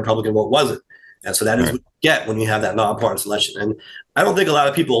split and the Republican vote wasn't. And so that is what you get when you have that nonpartisan election. And I don't think a lot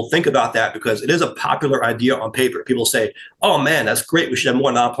of people think about that because it is a popular idea on paper. People say, oh man, that's great. We should have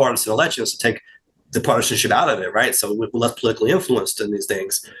more nonpartisan elections to take the partisanship out of it, right? So we're less politically influenced in these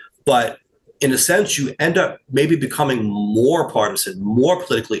things. But in a sense, you end up maybe becoming more partisan, more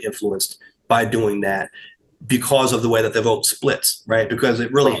politically influenced by doing that because of the way that the vote splits, right? Because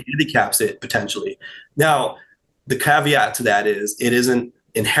it really handicaps it potentially. Now, the caveat to that is it isn't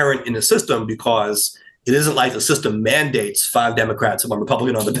inherent in the system because it isn't like the system mandates 5 Democrats and 1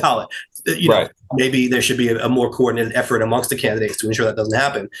 Republican on the ballot. You know, maybe there should be a more coordinated effort amongst the candidates to ensure that doesn't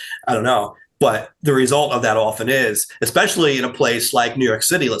happen. I don't know. But the result of that often is, especially in a place like New York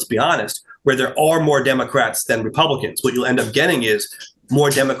City, let's be honest, where there are more Democrats than Republicans, what you'll end up getting is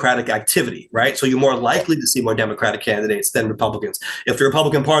more Democratic activity, right? So you're more likely to see more Democratic candidates than Republicans. If the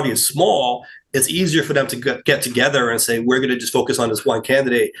Republican Party is small, it's easier for them to get together and say, we're going to just focus on this one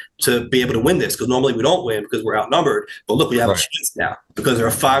candidate to be able to win this, because normally we don't win because we're outnumbered. But look, we have a chance now because there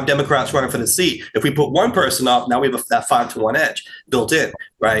are 5 Democrats running for the seat. If we put one person up, now we have that 5-to-1 edge built in,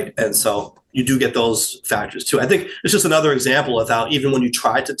 right? And so you do get those factors too. I think it's just another example of how even when you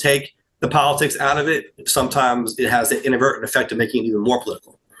try to take the politics out of it, sometimes it has the inadvertent effect of making it even more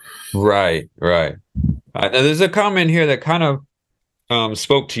political. Right. Now there's a comment here that kind of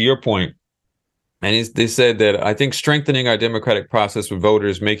spoke to your point, and they said that I think strengthening our democratic process with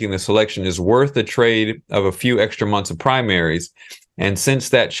voters making the selection is worth the trade of a few extra months of primaries. And since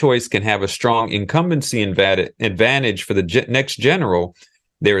that choice can have a strong incumbency advantage for the next general,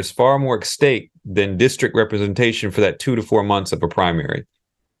 there is far more at stake than district representation for that 2 to 4 months of a primary.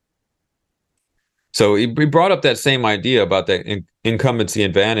 So he brought up that same idea about that incumbency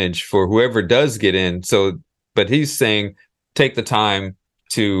advantage for whoever does get in. So, but he's saying take the time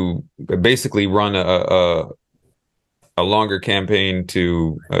to basically run a longer campaign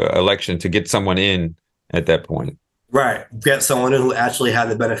to election to get someone in at that point. Right. Get someone who actually had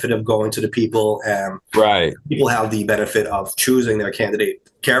the benefit of going to the people, and Right. people have the benefit of choosing their candidate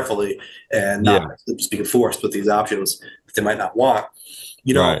carefully and Yeah. not just being forced with these options that they might not want.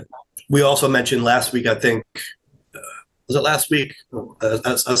 You know, Right. we also mentioned last week, I think, was it last week?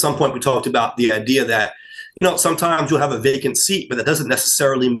 At some point, we talked about the idea that, sometimes you'll have a vacant seat, but that doesn't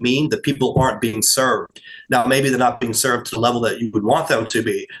necessarily mean that people aren't being served. Now, maybe they're not being served to the level that you would want them to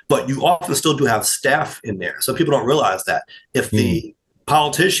be, but you often still do have staff in there. So people don't realize that if the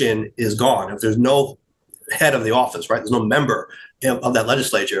politician is gone, if there's no head of the office, right, there's no member of that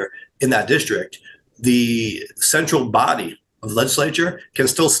legislature in that district, the central body of the legislature can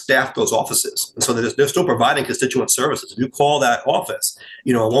still staff those offices. And so they're still providing constituent services. If you call that office,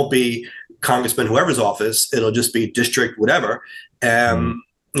 it won't be Congressman whoever's office, it'll just be district whatever. In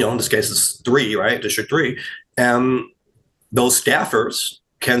this case, it's 3, right? District 3. And those staffers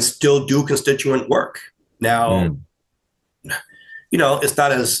can still do constituent work. Now, it's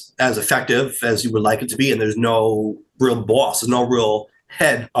not as effective as you would like it to be, and there's no real boss, there's no real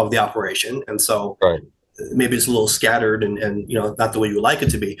head of the operation. And so Right. maybe it's a little scattered and not the way you would like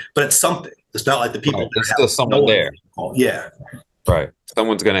it to be, but it's something. It's not like the people. Right. There's still someone there. Yeah. Right.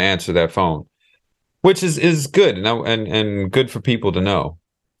 Someone's going to answer that phone, which is good and good for people to know.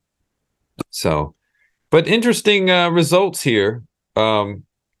 So, but interesting results here. I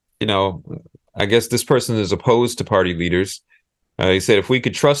guess this person is opposed to party leaders. He said, if we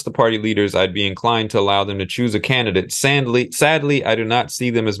could trust the party leaders, I'd be inclined to allow them to choose a candidate. Sadly, I do not see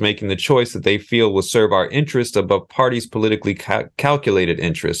them as making the choice that they feel will serve our interests above parties' politically calculated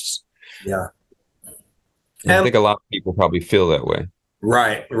interests. Yeah. And I think a lot of people probably feel that way.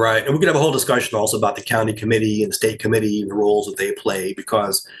 Right. And we could have a whole discussion also about the county committee and the state committee and the roles that they play,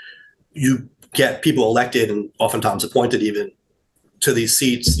 because you get people elected and oftentimes appointed even to these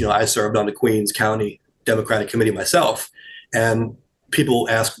seats. I served on the Queens County Democratic Committee myself. And people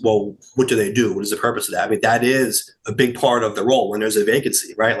ask, well, what do they do? What is the purpose of that? I mean, that is a big part of the role when there's a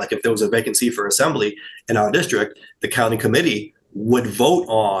vacancy, right? Like if there was a vacancy for assembly in our district, the county committee would vote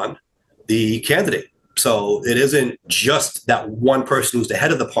on the candidate. So it isn't just that one person who's the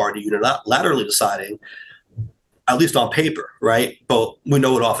head of the party, you're not laterally deciding, at least on paper, right? But we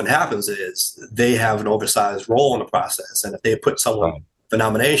know what often happens is they have an oversized role in the process. And if they put someone for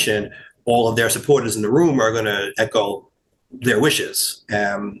nomination, all of their supporters in the room are going to echo their wishes.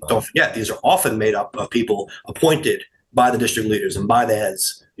 Don't forget, these are often made up of people appointed by the district leaders and by the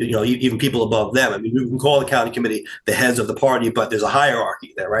heads, even people above them. I mean, you can call the county committee the heads of the party, but there's a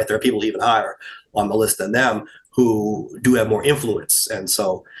hierarchy there, right? There are people even higher on the list than them who do have more influence. And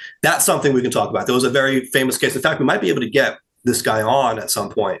so that's something we can talk about. There was a very famous case. In fact, we might be able to get this guy on at some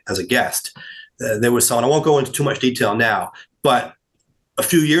point as a guest. There was someone, I won't go into too much detail now, but a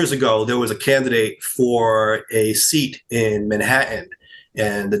few years ago, there was a candidate for a seat in Manhattan,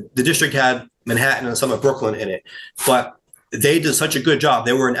 and the district had Manhattan and some of Brooklyn in it. But they did such a good job.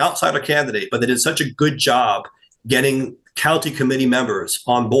 They were an outsider candidate, but they did such a good job getting county committee members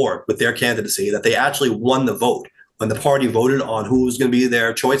on board with their candidacy that they actually won the vote. When the party voted on who was going to be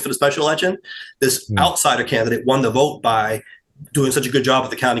their choice for the special election, this outsider candidate won the vote by doing such a good job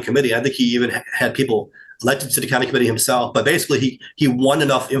with the county committee. I think he even had people elected to the county committee himself, but basically he won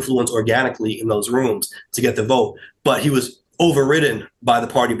enough influence organically in those rooms to get the vote. But he was overridden by the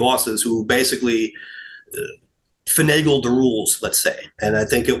party bosses who basically finagled the rules, let's say. And I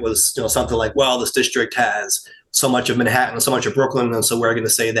think it was something like, well, this district has so much of Manhattan and so much of Brooklyn, and so we're going to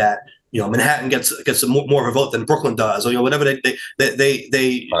say that Manhattan gets more of a vote than Brooklyn does, or whatever. They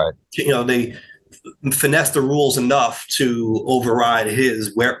finesse the rules enough to override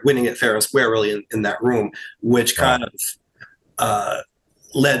his winning it fair and square, really, in that room, which kind of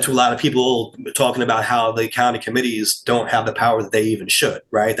led to a lot of people talking about how the county committees don't have the power that they even should,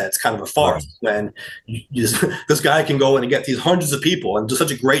 right? That's kind of a farce when this guy can go in and get these hundreds of people and do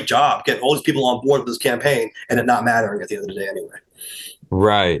such a great job getting all these people on board with this campaign and it not mattering at the end of the day anyway.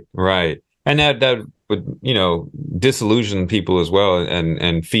 Right. And that would, disillusion people as well,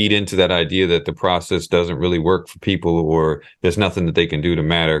 and feed into that idea that the process doesn't really work for people, or there's nothing that they can do to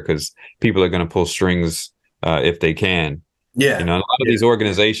matter because people are going to pull strings if they can. Yeah. A lot of Yeah. these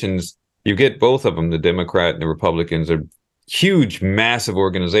organizations, you get both of them, the Democrat and the Republicans, are huge, massive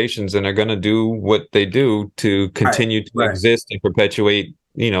organizations, and are going to do what they do to Right. continue to Right. exist and perpetuate,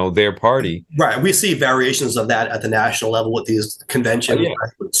 their party. Right. We see variations of that at the national level with these Oh, conventions, yeah.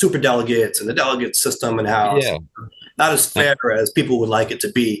 right, with super delegates and the delegate system and how it's Yeah. not as fair as people would like it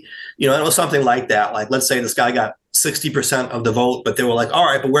to be. It was something like that. Like, let's say this guy got 60% of the vote, but they were like, all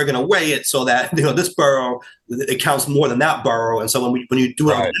right, but we're going to weigh it so that, this borough, it counts more than that borough. And so when you do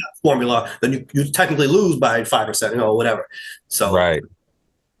it on Right. that formula, then you technically lose by 5%, whatever. So Right.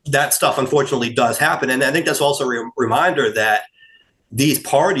 that stuff unfortunately does happen. And I think that's also a reminder that these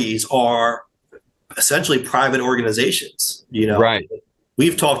parties are essentially private organizations. Right.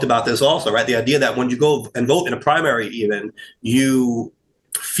 We've talked about this also, right? The idea that when you go and vote in a primary, even, you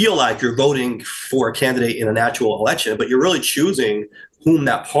feel like you're voting for a candidate in an actual election, but you're really choosing whom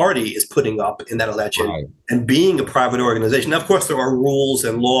that party is putting up in that election. Right. And being a private organization. Now, of course, there are rules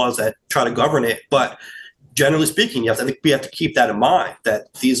and laws that try to govern it, but generally speaking, I think we have to keep that in mind,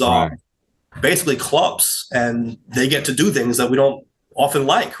 that these are Right. basically clubs, and they get to do things that we don't often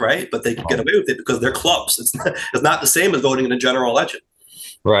like, right? But they can get away with it because they're clubs. It's not the same as voting in a general election.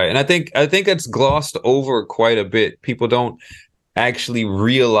 Right. And I think it's glossed over quite a bit. People don't actually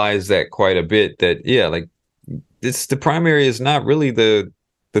realize that quite a bit, that like the primary is not really the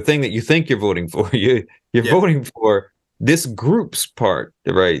thing that you think you're voting for. You're voting for this group's part,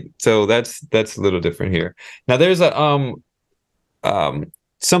 right? So that's a little different here. Now there's a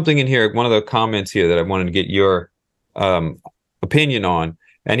something in here, one of the comments here that I wanted to get your opinion on.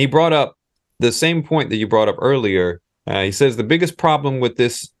 And he brought up the same point that you brought up earlier. He says the biggest problem with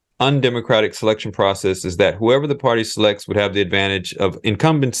this undemocratic selection process is that whoever the party selects would have the advantage of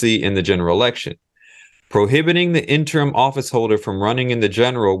incumbency in the general election. Prohibiting the interim office holder from running in the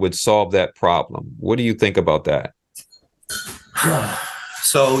general would solve that problem. What do you think about that?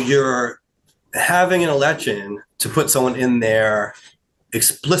 So you're having an election to put someone in there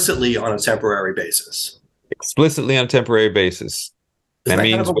explicitly on a temporary basis. Explicitly on a temporary basis. Isn't that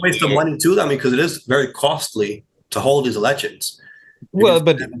kind of a waste of money too? I mean, because it is very costly to hold these elections. Well,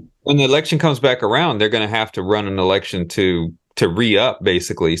 but when the election comes back around, they're going to have to run an election to re-up,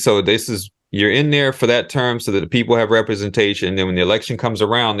 basically. So you're in there for that term so that the people have representation. Then when the election comes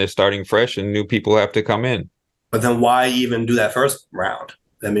around, they're starting fresh and new people have to come in. But then why even do that first round?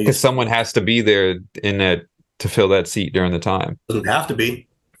 I mean, because someone has to be there to fill that seat during the time. Doesn't have to be,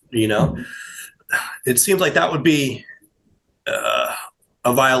 It seems like that would be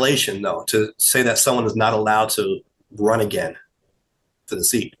a violation, though, to say that someone is not allowed to run again for the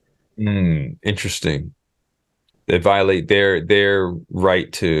seat. Interesting. They violate their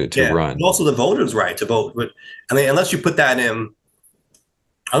right to run. And also the voters' right to vote. But I mean, unless you put that in,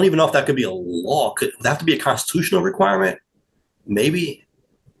 I don't even know if that could be a law. Could that have to be a constitutional requirement? Maybe.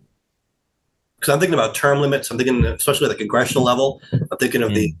 Because I'm thinking about term limits. I'm thinking, especially at the congressional level, I'm thinking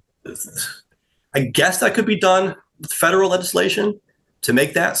of I guess that could be done with federal legislation to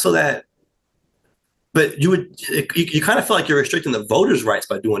make that so that, but you kind of feel like you're restricting the voters' rights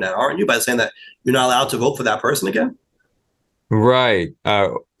by doing that, aren't you? By saying that you're not allowed to vote for that person again? Right.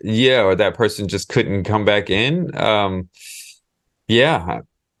 Or that person just couldn't come back in. Yeah.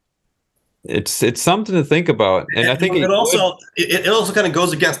 It's something to think about. And I think it also kind of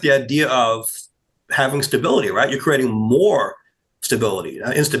goes against the idea of having stability, right? You're creating more instability.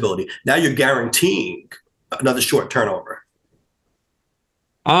 Now you're guaranteeing another short turnover.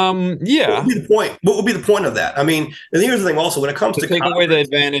 Yeah. What would be the point? What would be the point of that? I mean, and here's the thing also, when it comes to take away the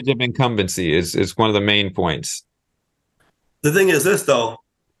advantage of incumbency is one of the main points. The thing is this, though,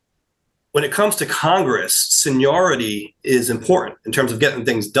 when it comes to Congress, seniority is important in terms of getting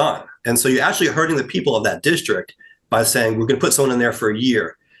things done. And so you're actually hurting the people of that district by saying, we're going to put someone in there for a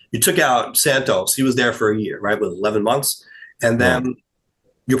year. You took out Santos. He was there for a year, right, with 11 months. And then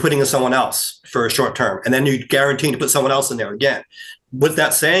you're putting in someone else for a short term. And then you're guaranteeing to put someone else in there again. What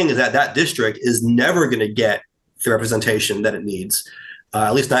that's saying is that district is never going to get the representation that it needs,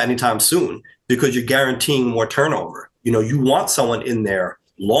 at least not anytime soon, because you're guaranteeing more turnover. You want someone in there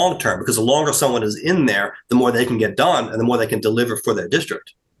long term, because the longer someone is in there, the more they can get done and the more they can deliver for their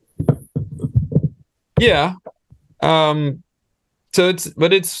district. Yeah. So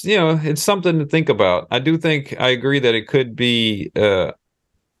it's something to think about. I agree that it could be at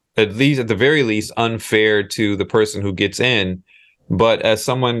the very least unfair to the person who gets in. But as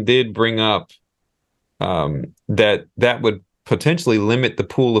someone did bring up, that would potentially limit the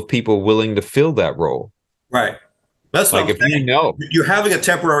pool of people willing to fill that role. Right. That's what Like I'm if you saying. know, You're having a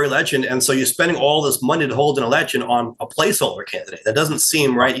temporary election, and so you're spending all this money to hold an election on a placeholder candidate. That doesn't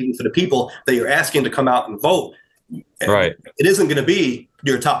seem right, even for the people that you're asking to come out and vote. right, It isn't going to be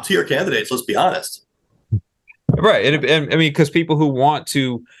your top tier candidates. Let's be honest. right, and I mean, because people who want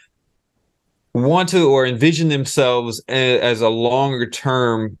to or envision themselves as a longer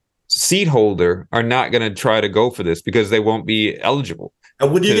term seat holder are not going to try to go for this because they won't be eligible.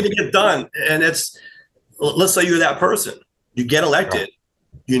 And what are you To, going to get done? And it's, let's say you're that person. You get elected.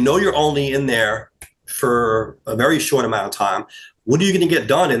 You know you're only in there for a very short amount of time. What are you going to get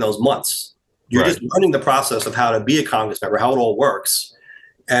done in those months? You're right, just learning the process of how to be a Congress member, how it all works.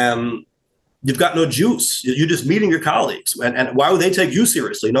 And you've got no juice. You're just meeting your colleagues. And why would they take you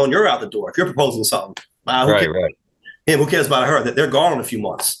seriously knowing you're out the door? If you're proposing something, who right, cares? right, Him, who cares about her? That they're gone in a few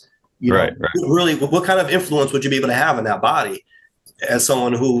months. You know, right, right. really, what kind of influence would you be able to have in that body as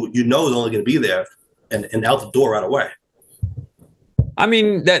someone who you know is only going to be there and out the door right away? I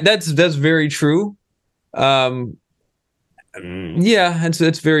mean that's very true. Um, yeah,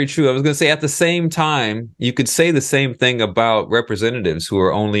 it's very true. I was going to say at the same time, you could say the same thing about representatives who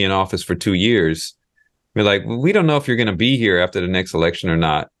are only in office for 2 years. We're like, well, we don't know if you're going to be here after the next election or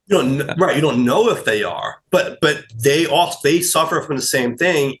not. You don't right. You don't know if they are, but they suffer from the same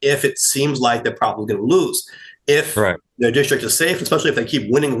thing. If it seems like they're probably going to lose, if Right, their district is safe, especially if they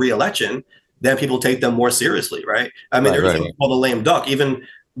keep winning re-election, then people take them more seriously, right? I mean, right, there's right, something called a lame duck, even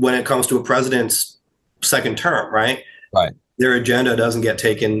when it comes to a president's second term, right? right, Their agenda doesn't get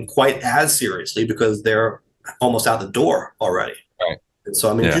taken quite as seriously because they're almost out the door already. right. And so,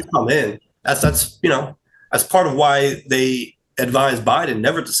 I mean, if Yeah, you come in, that's that's part of why they advised Biden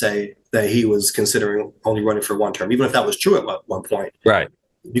never to say that he was considering only running for one term, even if that was true at one point, right,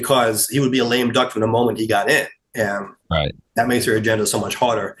 because he would be a lame duck from the moment he got in, and right, that makes their agenda so much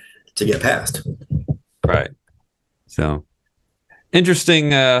harder to get past. right. So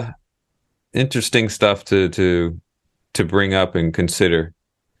interesting, interesting stuff to bring up and consider.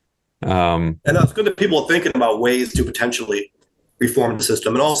 And it's good that people are thinking about ways to potentially reform the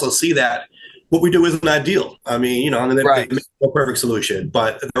system and also see that what we do isn't ideal. I mean, and Right. there's no perfect solution,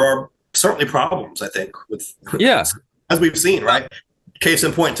 but there are certainly problems, I think, with, Yeah. as we've seen, right? Case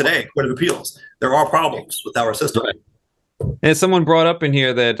in point today, Court of Appeals. There are problems with our system. Right. And someone brought up in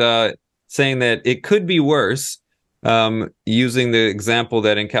here that saying that it could be worse, using the example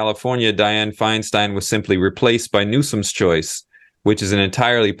that in California, Dianne Feinstein was simply replaced by Newsom's choice, which is an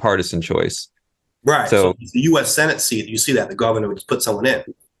entirely partisan choice. Right. So the U.S. Senate seat, you see that the governor would just put someone in.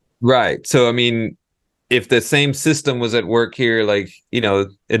 right. So, I mean, if the same system was at work here, like,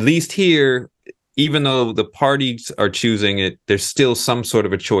 at least here, even though the parties are choosing it, there's still some sort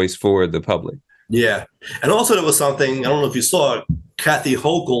of a choice for the public. Yeah. And also there was something, I don't know if you saw, Kathy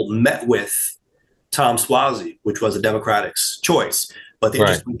Hochul met with Tom Suozzi, which was a Democratic's choice. But the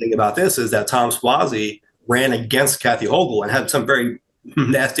interesting thing about this is that Tom Suozzi ran against Kathy Hochul and had some very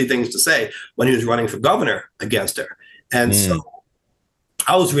nasty things to say when he was running for governor against her. And so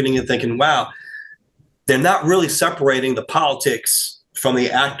I was reading it thinking, wow, they're not really separating the politics from the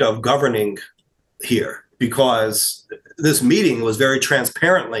act of governing here, because this meeting was very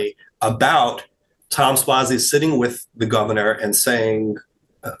transparently about Tom Suozzi sitting with the governor and saying,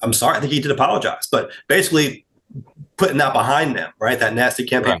 I'm sorry, I think he did apologize, but basically putting that behind them, right? That nasty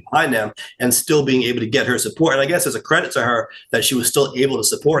campaign behind them, and still being able to get her support. And I guess it's a credit to her that she was still able to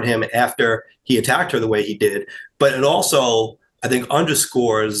support him after he attacked her the way he did. But it also, I think,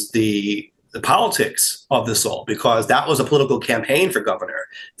 underscores the politics of this all, because that was a political campaign for governor.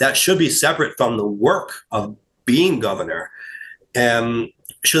 That should be separate from the work of being governor. And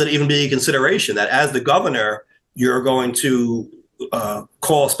should it even be a consideration that as the governor, you're going to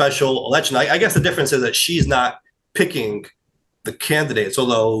call a special election? I guess the difference is that she's not picking the candidates,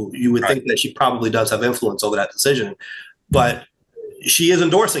 although you would think that she probably does have influence over that decision. But she is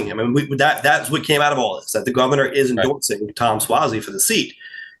endorsing him. And that's what came out of all this, that the governor is endorsing Tom Suozzi for the seat.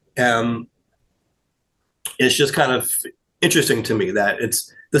 It's just kind of interesting to me that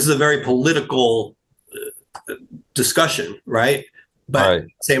this is a very political discussion, right? But at the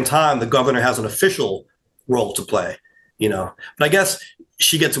same time, the governor has an official role to play, But I guess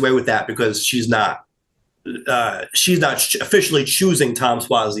she gets away with that because she's not officially choosing Tom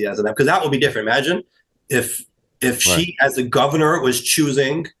Suozzi as an, because that would be different. Imagine if she, as the governor, was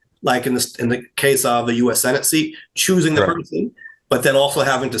choosing, like in the case of a U.S. Senate seat, choosing the person, but then also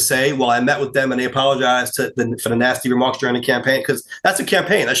having to say, well, I met with them and they apologized for the nasty remarks during the campaign, because that's a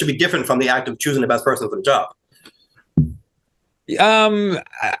campaign. That should be different from the act of choosing the best person for the job.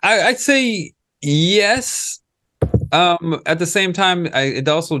 I'd say yes, At the same time, it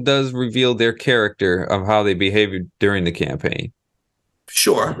also does reveal their character of how they behaved during the campaign.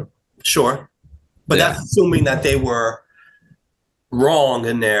 Sure, sure. But that's Yeah. assuming that they were wrong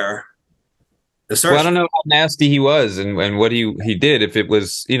in their Well, I assertion. don't know how nasty he was and what he did. If it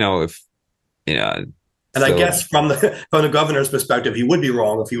was, if you know, And I so guess from the from the governor's perspective, he would be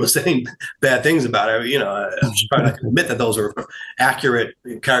wrong if he was saying bad things about it. I'm trying to admit that those are accurate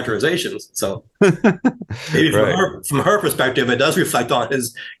characterizations. So maybe right, from her perspective, it does reflect on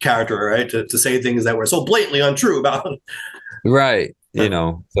his character, right? To say things that were so blatantly untrue about him. right.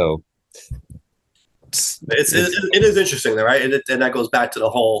 So It's it's it is interesting, though, right? And that goes back to the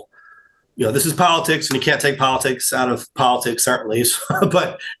whole, this is politics, and you can't take politics out of politics, certainly.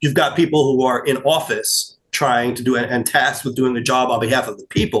 But you've got people who are in office trying to do and tasked with doing the job on behalf of the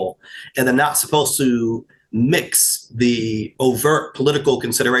people, and they're not supposed to mix the overt political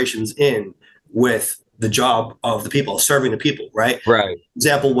considerations in with the job of the people, serving the people, right? right,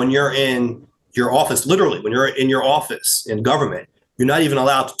 Example, when you're in your office, literally, when you're in your office in government, you're not even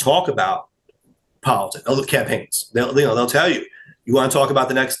allowed to talk about politics, campaigns. They'll tell you, you want to talk about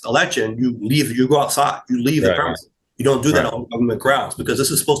the next election, you leave, you go outside, you leave the right, premises. You don't do that right, on government grounds because this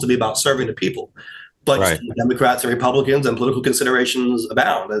is supposed to be about serving the people. But right, Democrats and Republicans and political considerations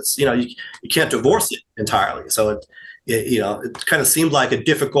abound. It's you can't divorce it entirely. So it kind of seemed like a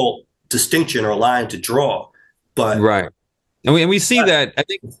difficult distinction or line to draw, but right. And we see that.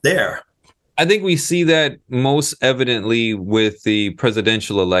 it's there. I think we see that most evidently with the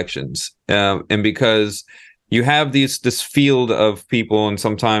presidential elections, and because you have this field of people, and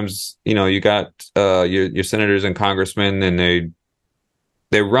sometimes you got your senators and congressmen, and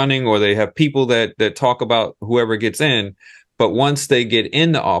they're running, or they have people that talk about whoever gets in. But once they get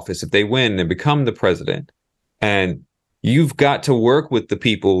in the office, if they win, they become the president, and you've got to work with the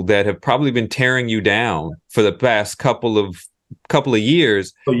people that have probably been tearing you down for the past couple of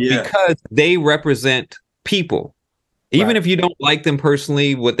years, Oh yeah, because they represent people. Even right. if you don't like them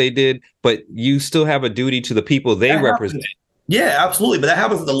personally, what they did, but you still have a duty to the people they That represent. happens. Yeah, absolutely. But that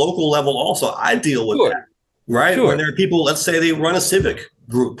happens at the local level also. I deal with Sure, that, right? When sure. there are people, let's say they run a civic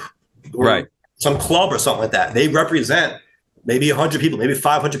group or Right, some club or something like that. They represent maybe 100 people, maybe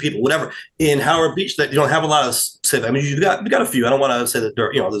 500 people, whatever. In Howard Beach, that you don't have a lot of civic. I mean, you got a few. I don't want to say that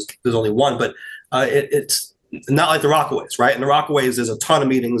there's only one, but it's not like the Rockaways, right? In the Rockaways, there's a ton of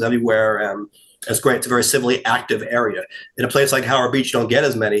meetings everywhere. It's great. It's a very civilly active area. In a place like Howard Beach, you don't get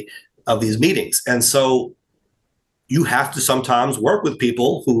as many of these meetings, and so you have to sometimes work with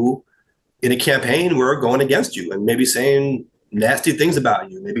people who, in a campaign, were going against you and maybe saying nasty things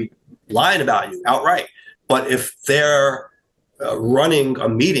about you, maybe lying about you outright. But if they're running a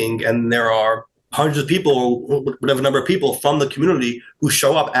meeting and there are hundreds of people, whatever number of people from the community who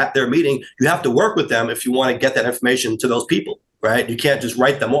show up at their meeting, you have to work with them if you want to get that information to those people, right? You can't just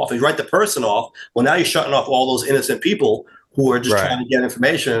write them off. If you write the person off, well, now you're shutting off all those innocent people who are just right. trying to get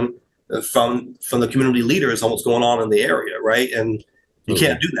information from the community leaders on what's going on in the area, right? And you Absolutely.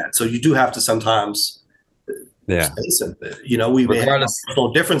 can't do that. So you do have to sometimes Yeah. listen. We may have Regardless,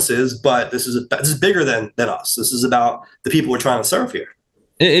 personal differences, but this is bigger than us. This is about the people we're trying to serve here.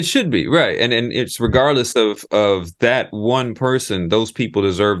 it should be right, and it's regardless of that one person. Those people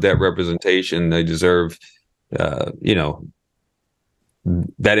deserve that representation. They deserve, you know,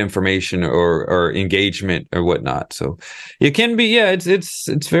 that information or engagement or whatnot. So it can be, yeah,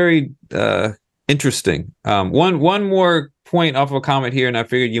 it's very interesting. One more point off of a comment here, and I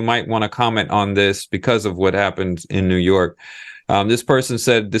figured you might want to comment on this because of what happened in New York. This person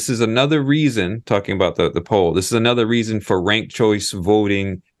said this is another reason, talking about the poll, this is another reason for ranked choice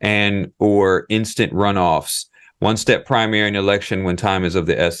voting and or instant runoffs, one step primary in election when time is of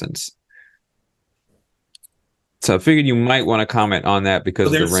the essence. So I figured you might want to comment on that So because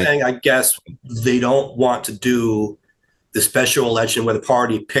of they're the rank. saying, I guess, they don't want to do the special election where the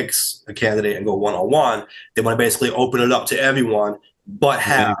party picks a candidate and go one-on-one. They want to basically open it up to everyone, but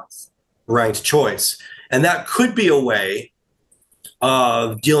have ranked choice. And that could be a way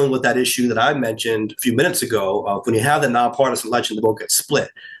of dealing with that issue that I mentioned a few minutes ago of when you have the nonpartisan election, the vote gets split.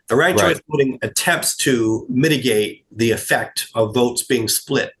 The ranked Right. choice voting attempts to mitigate the effect of votes being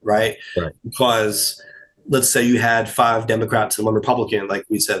split, right? Right. Because let's say you had 5 Democrats and 1 Republican, like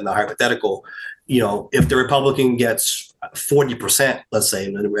we said in the hypothetical, if the Republican gets 40%, let's say,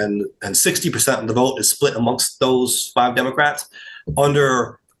 and 60% of the vote is split amongst those 5 Democrats,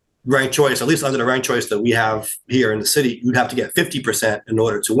 under ranked choice, at least under the ranked choice that we have here in the city, you'd have to get 50% in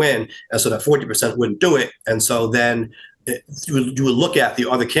order to win. And so that 40% wouldn't do it. And so then you would look at the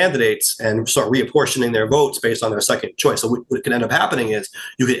other candidates and start reapportioning their votes based on their second choice. So what could end up happening is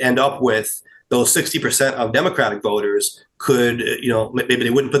you could end up with those 60% of Democratic voters could, maybe they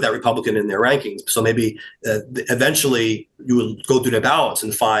wouldn't put that Republican in their rankings. So maybe eventually you would go through the ballots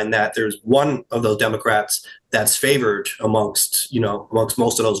and find that there's one of those Democrats that's favored amongst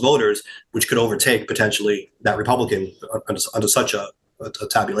most of those voters, which could overtake potentially that Republican under such a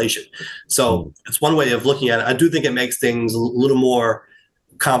tabulation. So it's one way of looking at it. I do think it makes things a little more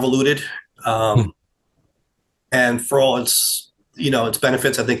convoluted. And for all its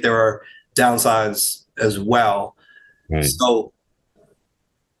benefits, I think there are downsides as well. Right. So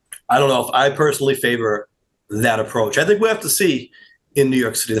I don't know if I personally favor that approach. I think we have to see in New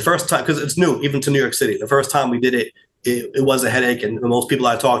York City the first time, because it's new even to New York City. The first time we did it, it was a headache, and most people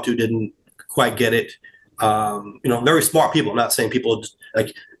I talked to didn't quite get it. Very smart people. I'm not saying people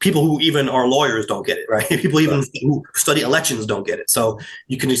who even are lawyers don't get it, right? People even who study elections don't get it. So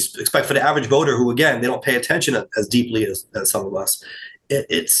you can expect for the average voter who, again, they don't pay attention as deeply as some of us.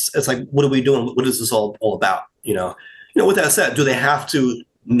 It's like, what are we doing? What is this all about? With that said, do they have to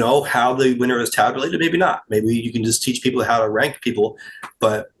know how the winner is tabulated? Maybe not. Maybe you can just teach people how to rank people,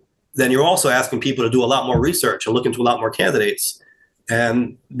 but then you're also asking people to do a lot more research and look into a lot more candidates.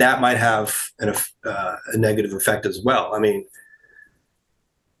 And that might have a negative effect as well. I mean,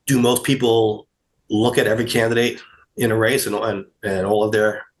 do most people look at every candidate in a race and all of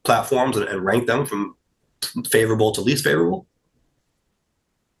their platforms and rank them from favorable to least favorable?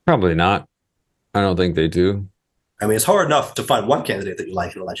 Probably not. I don't think they do. I mean, it's hard enough to find one candidate that you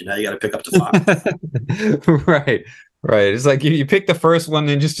like in an election. Now you got to pick up to 5. Right. It's like you pick the first one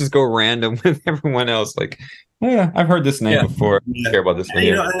and just go random with everyone else. Like, yeah, I've heard this name before. I don't care about this one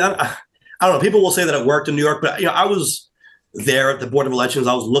here. I don't know. People will say that it worked in New York, but I was there at the Board of Elections.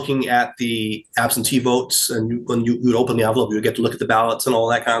 I was looking at the absentee votes, and when you would open the envelope, you would get to look at the ballots and all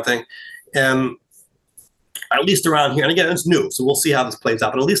that kind of thing. And at least around here, and again, it's new, so we'll see how this plays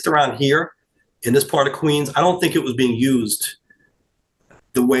out. But at least around here, in this part of Queens, I don't think it was being used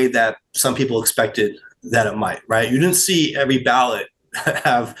the way that some people expected that it might, right? You didn't see every ballot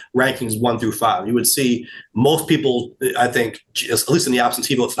have rankings 1 through 5. You would see most people, I think, at least in the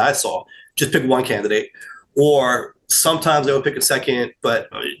absentee votes that I saw, just pick one candidate, or sometimes they would pick a second, but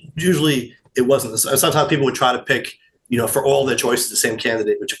usually it wasn't. Sometimes people would try to pick, for all their choices, the same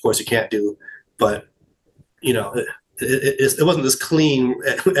candidate, which of course you can't do. But, it wasn't this clean,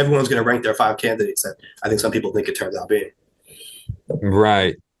 everyone's going to rank their 5 candidates that I think some people think it turns out being.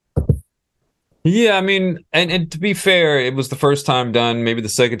 Right. Yeah, I mean, and to be fair, it was the first time done. Maybe the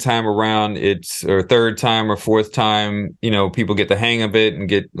second time around, or third time or fourth time, people get the hang of it and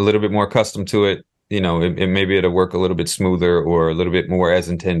get a little bit more accustomed to it. Maybe it'll work a little bit smoother or a little bit more as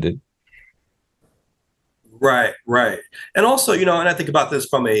intended. Right. And also, and I think about this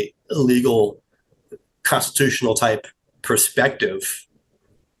from a legal, constitutional type perspective.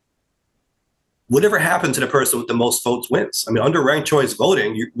 Whatever happened to the person with the most votes wins. I mean, under ranked choice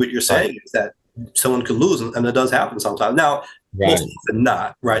voting, what you're saying is that someone could lose, and it does happen sometimes. Now, most often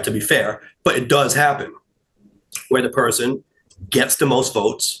not, right, to be fair, but it does happen where the person gets the most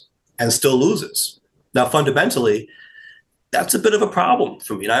votes and still loses. Now, fundamentally, that's a bit of a problem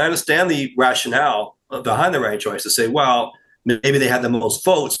for me. And I understand the rationale behind the ranked choice to say, well, maybe they had the most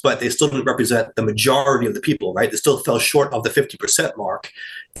votes, but they still didn't represent the majority of the people, right? They still fell short of the 50% mark.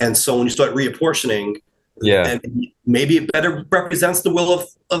 And so when you start reapportioning, and maybe it better represents the will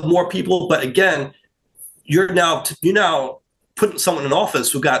of more people. But again, you're now putting someone in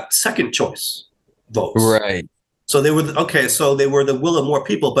office who got second choice votes. Right. So they were the will of more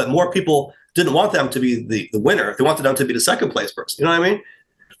people, but more people didn't want them to be the winner. They wanted them to be the second place person. You know what I mean?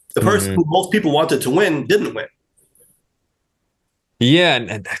 The person who most people wanted to win didn't win. Yeah,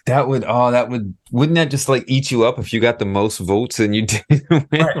 and wouldn't that just like eat you up if you got the most votes and you didn't win?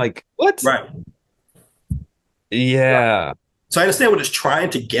 Right. Like, what? Right. Yeah. Right. So I understand what it's trying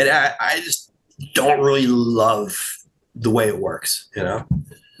to get at. I just don't really love the way it works,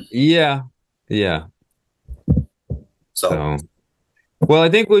 Yeah. So, well, I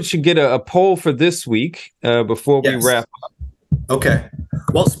think we should get a poll for this week before we wrap up. Okay.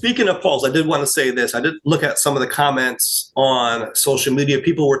 Well, speaking of polls, I did want to say this. I did look at some of the comments on social media.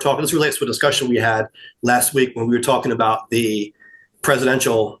 People were talking, this relates to a discussion we had last week when we were talking about the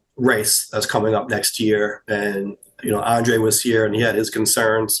presidential race that's coming up next year. And, Andre was here and he had his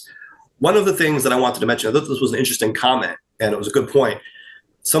concerns. One of the things that I wanted to mention, I thought this was an interesting comment and it was a good point.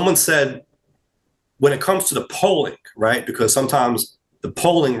 Someone said, when it comes to the polling, right, because sometimes the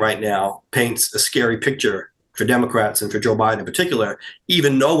polling right now paints a scary picture for Democrats and for Joe Biden in particular,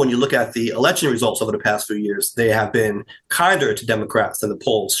 even though when you look at the election results over the past few years, they have been kinder to Democrats than the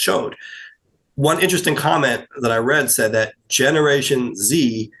polls showed. One interesting comment that I read said that Generation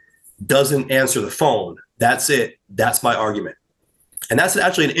Z doesn't answer the phone, that's it. That's my argument. And that's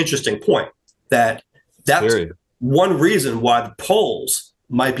actually an interesting point that that's Period. one reason why the polls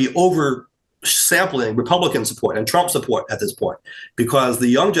might be over sampling Republican support and Trump support at this point, because the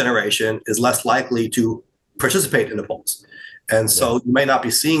young generation is less likely to participate in the polls. And so you may not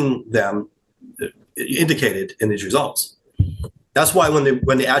be seeing them indicated in these results. That's why when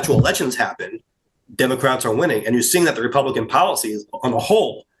the actual elections happen, Democrats are winning. And you're seeing that the Republican policies on the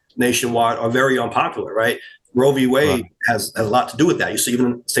whole nationwide are very unpopular, right? Roe v. Wade has a lot to do with that. You see, even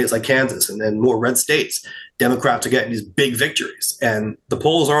in states like Kansas and then more red states, Democrats are getting these big victories, and the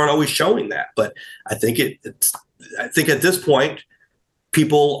polls aren't always showing that. But I think I think at this point,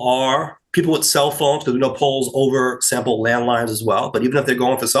 people with cell phones, because we know polls oversample landlines as well. But even if they're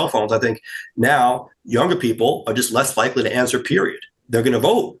going for cell phones, I think now younger people are just less likely to answer. Period. They're going to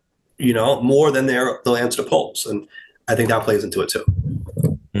vote, more than they'll answer the polls, and I think that plays into it too.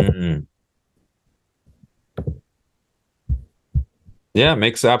 Mm-hmm. Yeah,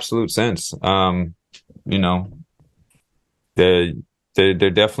 makes absolute sense. They're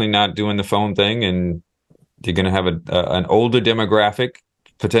definitely not doing the phone thing, and you're going to have an older demographic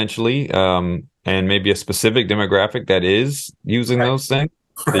potentially, and maybe a specific demographic that is using those things.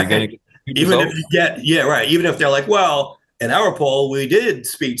 So you're going to even if you get, yeah, right. Even if they're like, well, in our poll, we did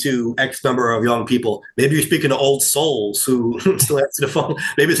speak to X number of young people. Maybe you're speaking to old souls who still answer the phone.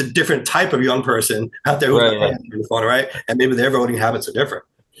 Maybe it's a different type of young person out there who answer the phone, right? And maybe their voting habits are different.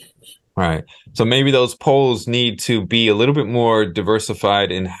 Right. So maybe those polls need to be a little bit more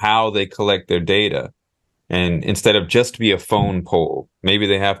diversified in how they collect their data. And instead of just be a phone poll, maybe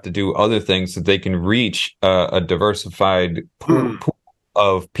they have to do other things so they can reach a diversified pool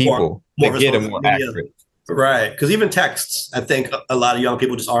of people more to get them more accurate. Right. Because even texts, I think a lot of young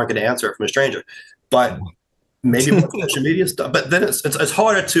people just aren't going to answer it from a stranger. But maybe more social media stuff. But then it's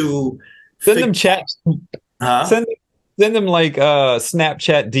harder to send them chats. Huh? Send them like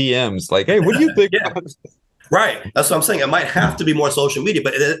Snapchat DMs. Like, hey, what do you think? Yeah. Right. That's what I'm saying. It might have to be more social media,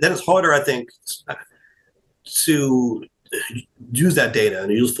 but then it's harder, I think, to use that data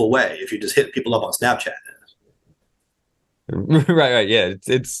in a useful way if you just hit people up on Snapchat. Right. Yeah.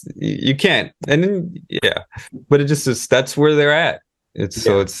 It's you can't. And then, yeah, but it just is, that's where they're at.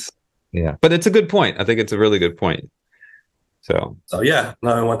 But it's a good point. I think it's a really good point. So yeah,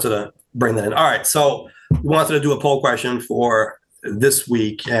 no, I wanted to bring that in. All right. So we wanted to do a poll question for this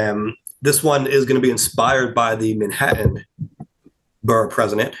week. And this one is going to be inspired by the Manhattan borough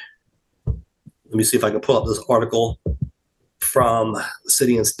president. Let me see if I can pull up this article from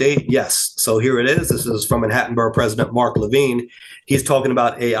City and State. Yes. So here it is. This is from Manhattan Borough President Mark Levine. He's talking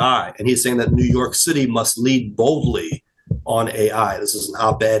about AI, and he's saying that New York City must lead boldly on AI. This is an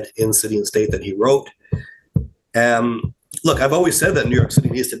op-ed in City and State that he wrote. Look, I've always said that New York City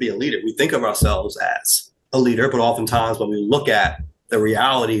needs to be a leader. We think of ourselves as a leader, but oftentimes when we look at the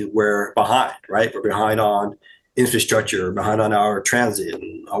reality, we're behind, right? We're behind on infrastructure, behind on our transit,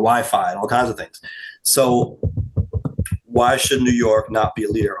 and our Wi-Fi, and all kinds of things. So why should New York not be a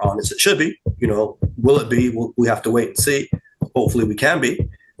leader on this? It should be. Will it be? We have to wait and see. Hopefully we can be.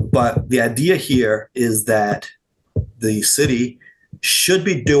 But the idea here is that the city should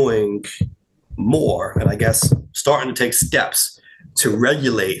be doing more, and I guess starting to take steps to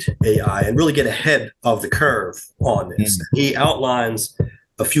regulate AI and really get ahead of the curve on this. He outlines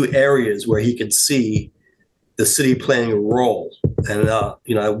a few areas where he could see the city playing a role. And,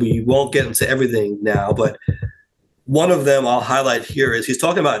 we won't get into everything now, but one of them I'll highlight here is he's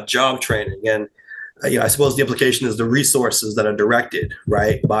talking about job training. And, I suppose the implication is the resources that are directed,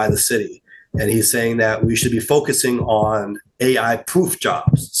 right, by the city. And he's saying that we should be focusing on AI-proof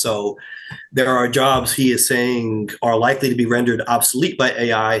jobs. So there are jobs, he is saying, are likely to be rendered obsolete by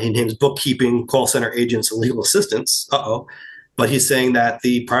AI. He names bookkeeping, call center agents, and legal assistants. But he's saying that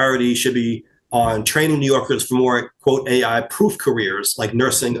the priority should be on training New Yorkers for more, quote, AI-proof careers like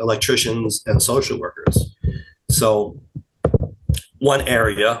nursing, electricians, and social workers. So one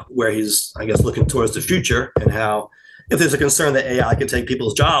area where he's, I guess, looking towards the future and how if there's a concern that AI can take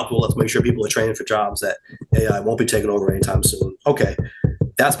people's jobs, well, let's make sure people are trained for jobs that AI won't be taken over anytime soon. Okay,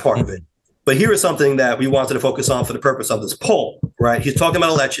 that's part of it. But here is something that we wanted to focus on for the purpose of this poll, right? He's talking about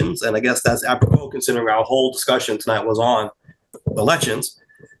elections, and I guess that's apropos considering our whole discussion tonight was on elections.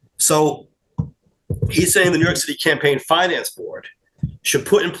 So he's saying the New York City Campaign Finance Board should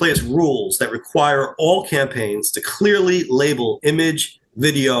put in place rules that require all campaigns to clearly label image,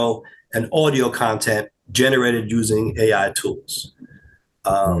 video, and audio content generated using AI tools.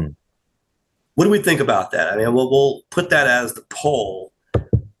 What do we think about that? I mean, we'll put that as the poll.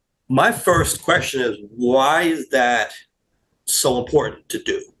 My first question is, why is that so important to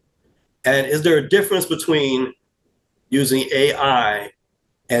do? And is there a difference between using AI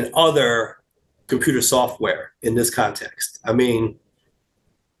and other computer software in this context? I mean,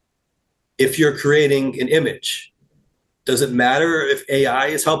 if you're creating an image, does it matter if AI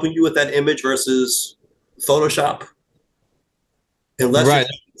is helping you with that image versus Photoshop? Unless Right.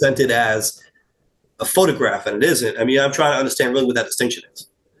 it's presented as a photograph and it isn't. I mean, I'm trying to understand really what that distinction is.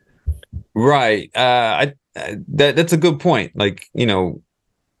 Right. That's a good point. Like,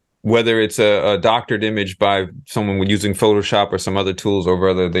 whether it's a doctored image by someone using Photoshop or some other tools, or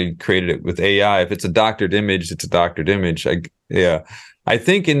whether they created it with AI. If it's a doctored image, it's a doctored image. Yeah. I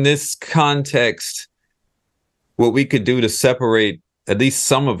think in this context, what we could do to separate at least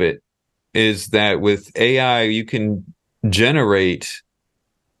some of it is that with AI, you can generate,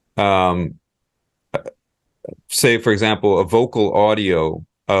 um, say, for example, a vocal audio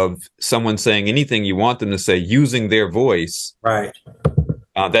of someone saying anything you want them to say using their voice. Right.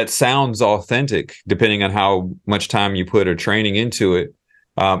 That sounds authentic, depending on how much time you put or training into it.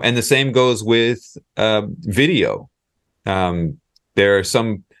 And the same goes with video. There are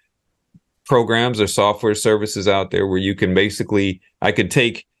some programs or software services out there where you can basically, I could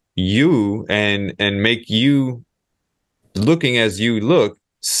take you and make you looking as you look,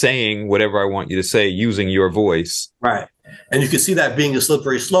 saying whatever I want you to say using your voice. Right. And you can see that being a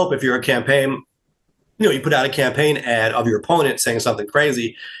slippery slope if you're a campaign, you put out a campaign ad of your opponent saying something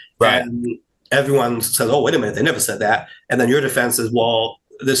crazy, Right. and everyone says, oh, wait a minute, they never said that. And then your defense is, well,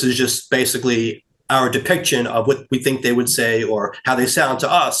 this is just basically our depiction of what we think they would say or how they sound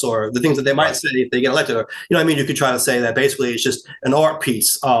to us or the things that they might say if they get elected. Or, I mean, you could try to say that basically it's just an art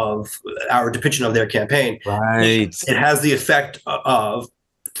piece of our depiction of their campaign. Right. It has the effect of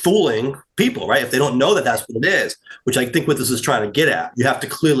fooling people, right? If they don't know that that's what it is, which I think what this is trying to get at. You have to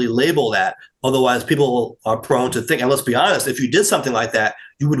clearly label that. Otherwise, people are prone to think, and let's be honest, if you did something like that,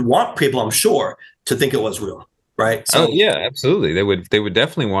 you would want people, I'm sure, to think it was real, right? So, oh yeah, absolutely. They would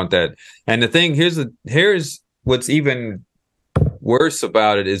definitely want that. And the thing, here's what's even worse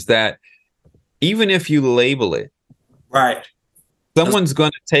about it is that even if you label it, right, someone's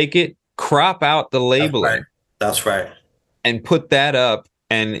going to take it, crop out the labeling. That's right. And put that up,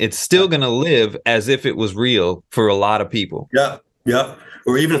 and it's still going to live as if it was real for a lot of people. Yep.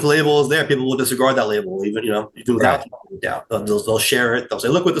 Or even if the label is there, people will disregard that label, even without doubt. They'll share it. They'll say,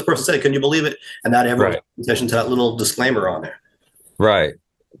 "Look what this person said. Can you believe it?" And not everyone pays attention to that little disclaimer on there. Right.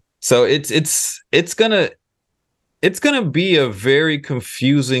 So it's gonna be a very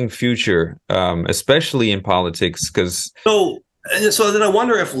confusing future, especially in politics, because so then I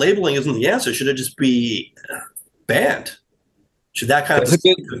wonder if labeling isn't the answer. Should it just be banned? Should that kind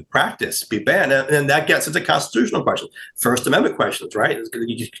of practice be banned? And that gets into constitutional questions, First Amendment questions, right?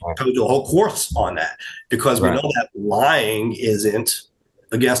 You can do a whole course on that because we know that lying isn't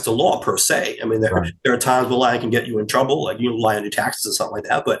against the law per se. I mean, there are times where lying can get you in trouble, like you lie on your taxes or something like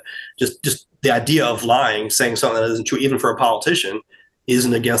that. But just the idea of lying, saying something that isn't true, even for a politician,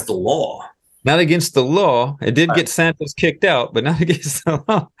 isn't against the law. Not against the law. It did get Santos kicked out, but not against the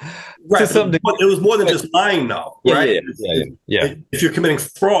law. Right. It was more than just lying, though. Right. Yeah. If you're committing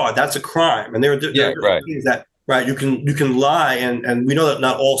fraud, that's a crime. And there are things that, you can lie. And we know that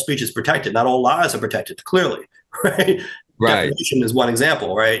not all speech is protected. Not all lies are protected, clearly. Right. Defamation is one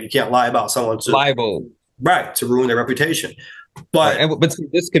example, right? You can't lie about someone libel. Right. To ruin their reputation. But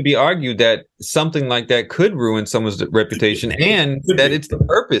this could be argued that something like that could ruin someone's reputation, and that it's the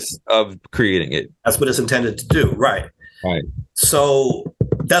purpose of creating it. That's what it's intended to do, right? Right. So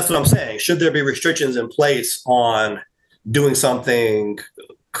that's what I'm saying. Should there be restrictions in place on doing something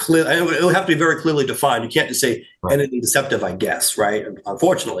clear? It would have to be very clearly defined. You can't just say anything deceptive, I guess, right?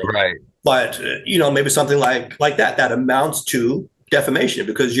 Unfortunately, right. But maybe something like that amounts to defamation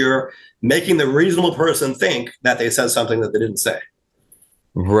because you're making the reasonable person think that they said something that they didn't say.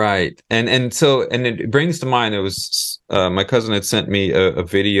 Right. And it brings to mind, it was my cousin had sent me a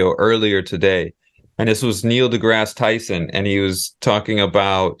video earlier today, and this was Neil deGrasse Tyson, and he was talking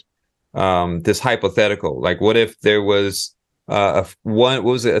about this hypothetical, like what if there was what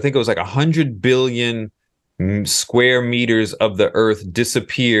was it? I think it was like 100 billion square meters of the earth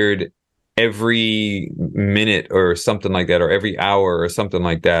disappeared every minute or something like that, or every hour or something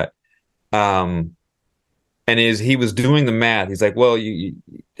like that. And he was doing the math. He's like, well,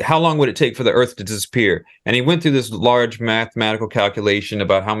 how long would it take for the earth to disappear? And he went through this large mathematical calculation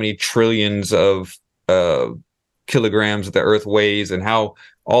about how many trillions of kilograms the earth weighs and how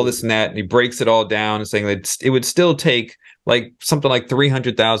all this and that. And he breaks it all down and saying that it would still take like something like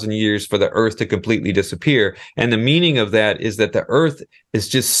 300,000 years for the earth to completely disappear. And the meaning of that is that the earth is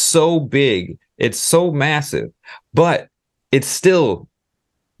just so big. It's so massive, but it's still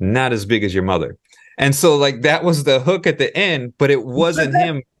not as big as your mother. And so like that was the hook at the end, but it wasn't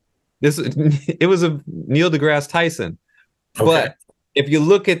him. This it was a Neil deGrasse Tyson. Okay. But if you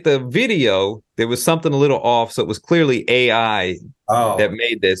look at the video, there was something a little off. So it was clearly AI that Oh,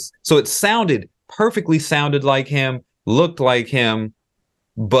 made this. So it sounded like him, looked like him,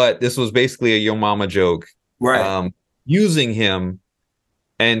 but this was basically a Yo Mama joke, right. um, using him.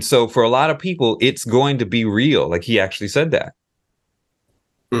 And so for a lot of people, it's going to be real. Like he actually said that.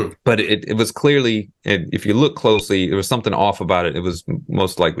 Hmm. But it was clearly, if you look closely, there was something off about it. It was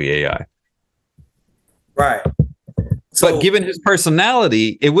most likely AI. Right. But So, given his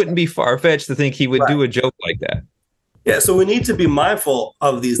personality, it wouldn't be far-fetched to think he would right. do a joke like that. Yeah. So we need to be mindful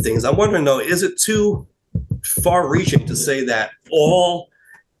of these things. I'm wondering though, is it too far reaching to say that all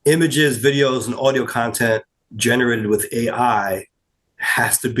images, videos, and audio content generated with AI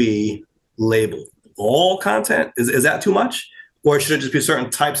has to be labeled? All content? Is that too much? Or should it just be certain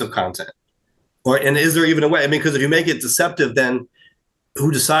types of content? Or and is there even a way? I mean, because if you make it deceptive, then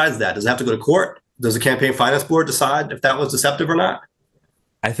who decides that? Does it have to go to court? Does the campaign finance board decide if that was deceptive or not?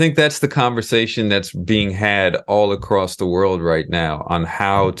 I think that's the conversation that's being had all across the world right now on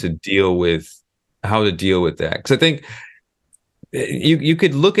how to deal with that. Because I think you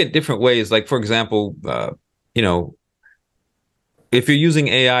could look at different ways. Like for example, you know, if you're using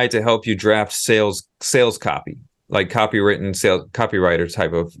AI to help you draft sales copy, like copywritten sales copywriter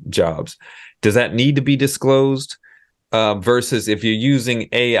type of jobs, does that need to be disclosed? Versus if you're using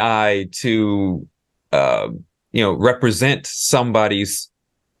AI to represent somebody's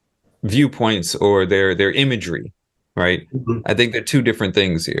viewpoints or their imagery, right? Mhm. I think they're two different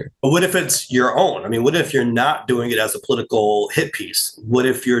things here. But what if it's your own? I mean, what if you're not doing it as a political hit piece? What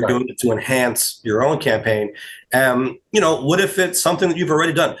if you're Right. doing it to enhance your own campaign? What if it's something that you've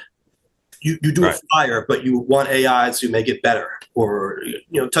already done? You do a Right. flyer, but you want AI to make it better, or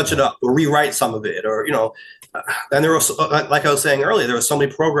touch it up, or rewrite some of it, or and there was, like I was saying earlier, there are so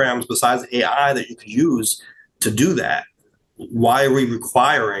many programs besides AI that you could use to do that. Why are we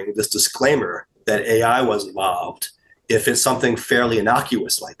requiring this disclaimer that AI was involved if it's something fairly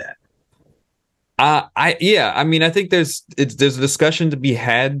innocuous like that? I mean, I think there's a discussion to be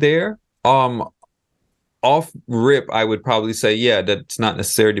had there. Off rip, I would probably say, yeah, that's not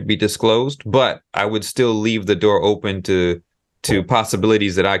necessary to be disclosed, but I would still leave the door open to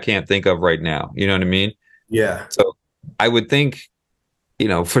possibilities that I can't think of right now. You know what I mean? Yeah. So I would think,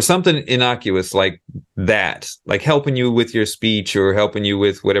 for something innocuous like that, like helping you with your speech or helping you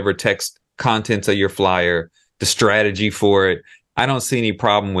with whatever text contents of your flyer, the strategy for it, I don't see any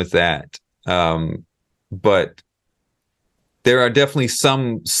problem with that. But there are definitely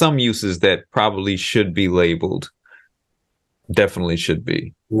some uses that probably should be labeled. Definitely should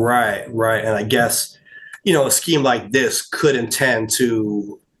be. Right, right. And I guess, a scheme like this could intend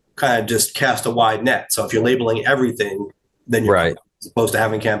to kind of just cast a wide net. So if you're labeling everything, then you're Right. correct, as opposed to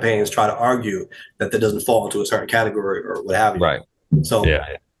having campaigns try to argue that doesn't fall into a certain category or what have you. Right. So Yeah.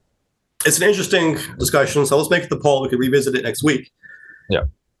 it's an interesting discussion. So let's make it the poll. We could revisit it next week. Yeah.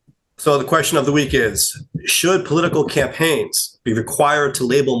 So the question of the week is, should political campaigns be required to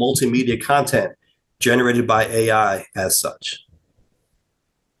label multimedia content generated by AI as such?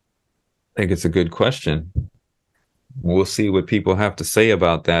 I think it's a good question. We'll see what people have to say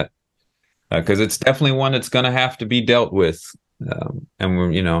about that because it's definitely one that's going to have to be dealt with. And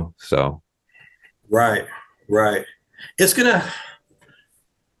we're, so. Right, right. It's gonna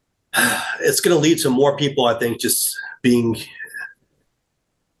it's gonna lead to more people, I think, just being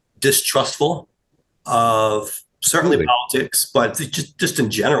distrustful of certainly Absolutely. politics, but just in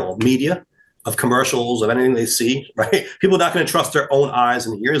general, media, of commercials, of anything they see. Right, people are not going to trust their own eyes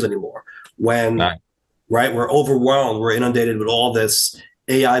and ears anymore. When Right. right, we're overwhelmed, we're inundated with all this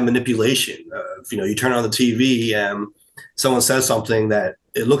AI manipulation. You turn on the TV and someone says something that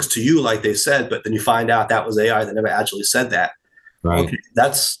it looks to you like they said, but then you find out that was AI that never actually said that. Right. Okay,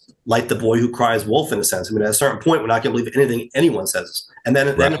 that's like the boy who cries wolf in a sense. I mean, at a certain point, we're not going to believe anything anyone says. And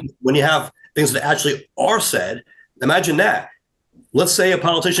then Right. when you have things that actually are said, imagine that. Let's say a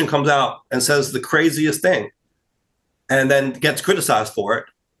politician comes out and says the craziest thing and then gets criticized for it.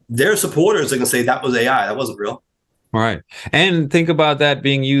 Their supporters are going to say that was AI, that wasn't real. Right. And think about that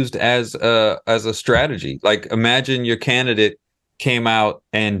being used as a strategy. Like imagine your candidate came out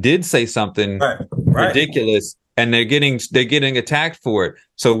and did say something Right, right, ridiculous and they're getting attacked for it.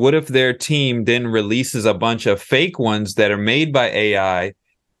 So what if their team then releases a bunch of fake ones that are made by AI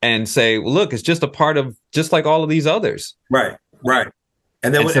and say, well, look, it's just a part of just like all of these others. right, right.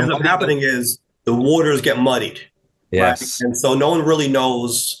 And then And what ends up somebody happening is the waters get muddied, right? yes. And so no one really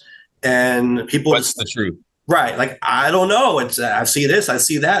knows, and people What's just the truth? Right. Like, I don't know. It's I see this, I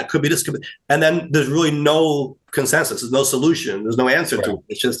see that. Could be this, could be, and then there's really no consensus. There's no solution. There's no answer to Right. it.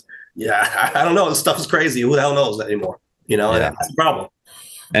 It's just, yeah, I don't know. This stuff is crazy. Who the hell knows anymore? And Yeah. that's the problem.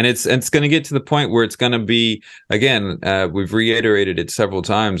 And it's going to get to the point where it's going to be, again, we've reiterated it several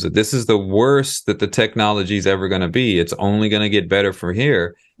times, that this is the worst that the technology is ever going to be. It's only going to get better from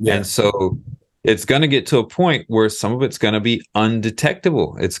here. Yeah. And so it's going to get to a point where some of it's going to be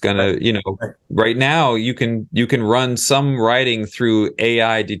undetectable. It's going Right. to, Right. right now you can run some writing through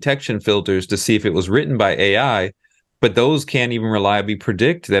AI detection filters to see if it was written by AI, but those can't even reliably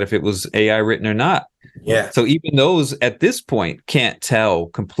predict that if it was AI written or not. Yeah. So even those at this point can't tell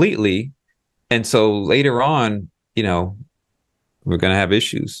completely. And so later on, we're going to have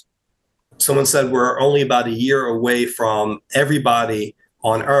issues. Someone said we're only about a year away from everybody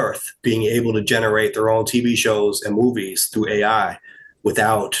on Earth being able to generate their own TV shows and movies through AI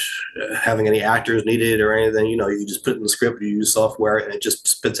without having any actors needed or anything. You just put it in the script, you use software, and it just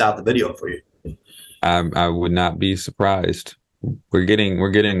spits out the video for you. I would not be surprised. We're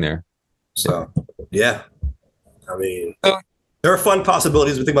getting there. So, yeah, I mean, So, there are fun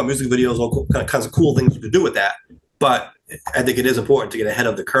possibilities. We think about music videos, all kinds of cool things you could do with that. But I think it is important to get ahead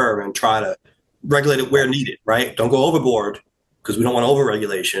of the curve and try to regulate it where needed, right? Don't go overboard because we don't want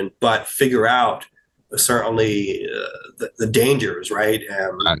overregulation, but figure out certainly the dangers, right?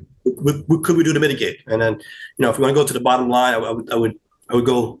 What could we do to mitigate? And then, if you want to go to the bottom line, I would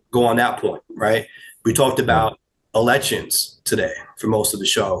go on that point, right? We talked about elections today for most of the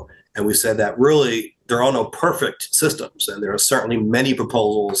show, and we said that really there are no perfect systems, and there are certainly many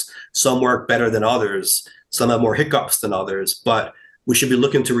proposals. Some work better than others. Some have more hiccups than others, but we should be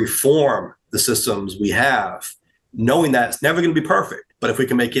looking to reform the systems we have, knowing that it's never going to be perfect. But if we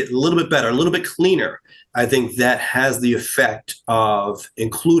can make it a little bit better, a little bit cleaner, I think that has the effect of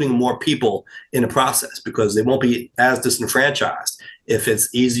including more people in the process, because they won't be as disenfranchised if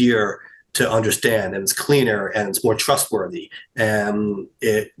it's easier to understand and it's cleaner and it's more trustworthy and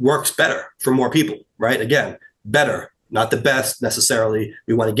it works better for more people, right? Again, better, not the best necessarily.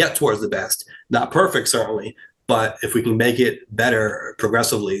 We want to get towards the best, not perfect certainly, but if we can make it better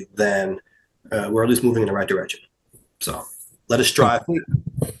progressively, then we're at least moving in the right direction. So let us strive.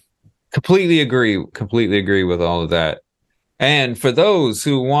 completely agree. Completely agree with all of that. And for those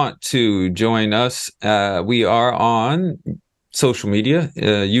who want to join us, we are on social media,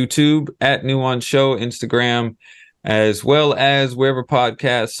 YouTube at Nuance Show, Instagram, as well as wherever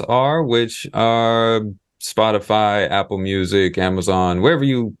podcasts are, which are Spotify, Apple Music, Amazon, wherever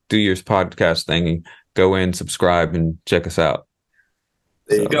you do your podcast thingy. Go in, subscribe, and check us out.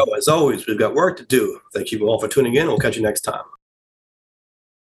 There you go. As always, we've got work to do. Thank you all for tuning in. We'll catch you next time.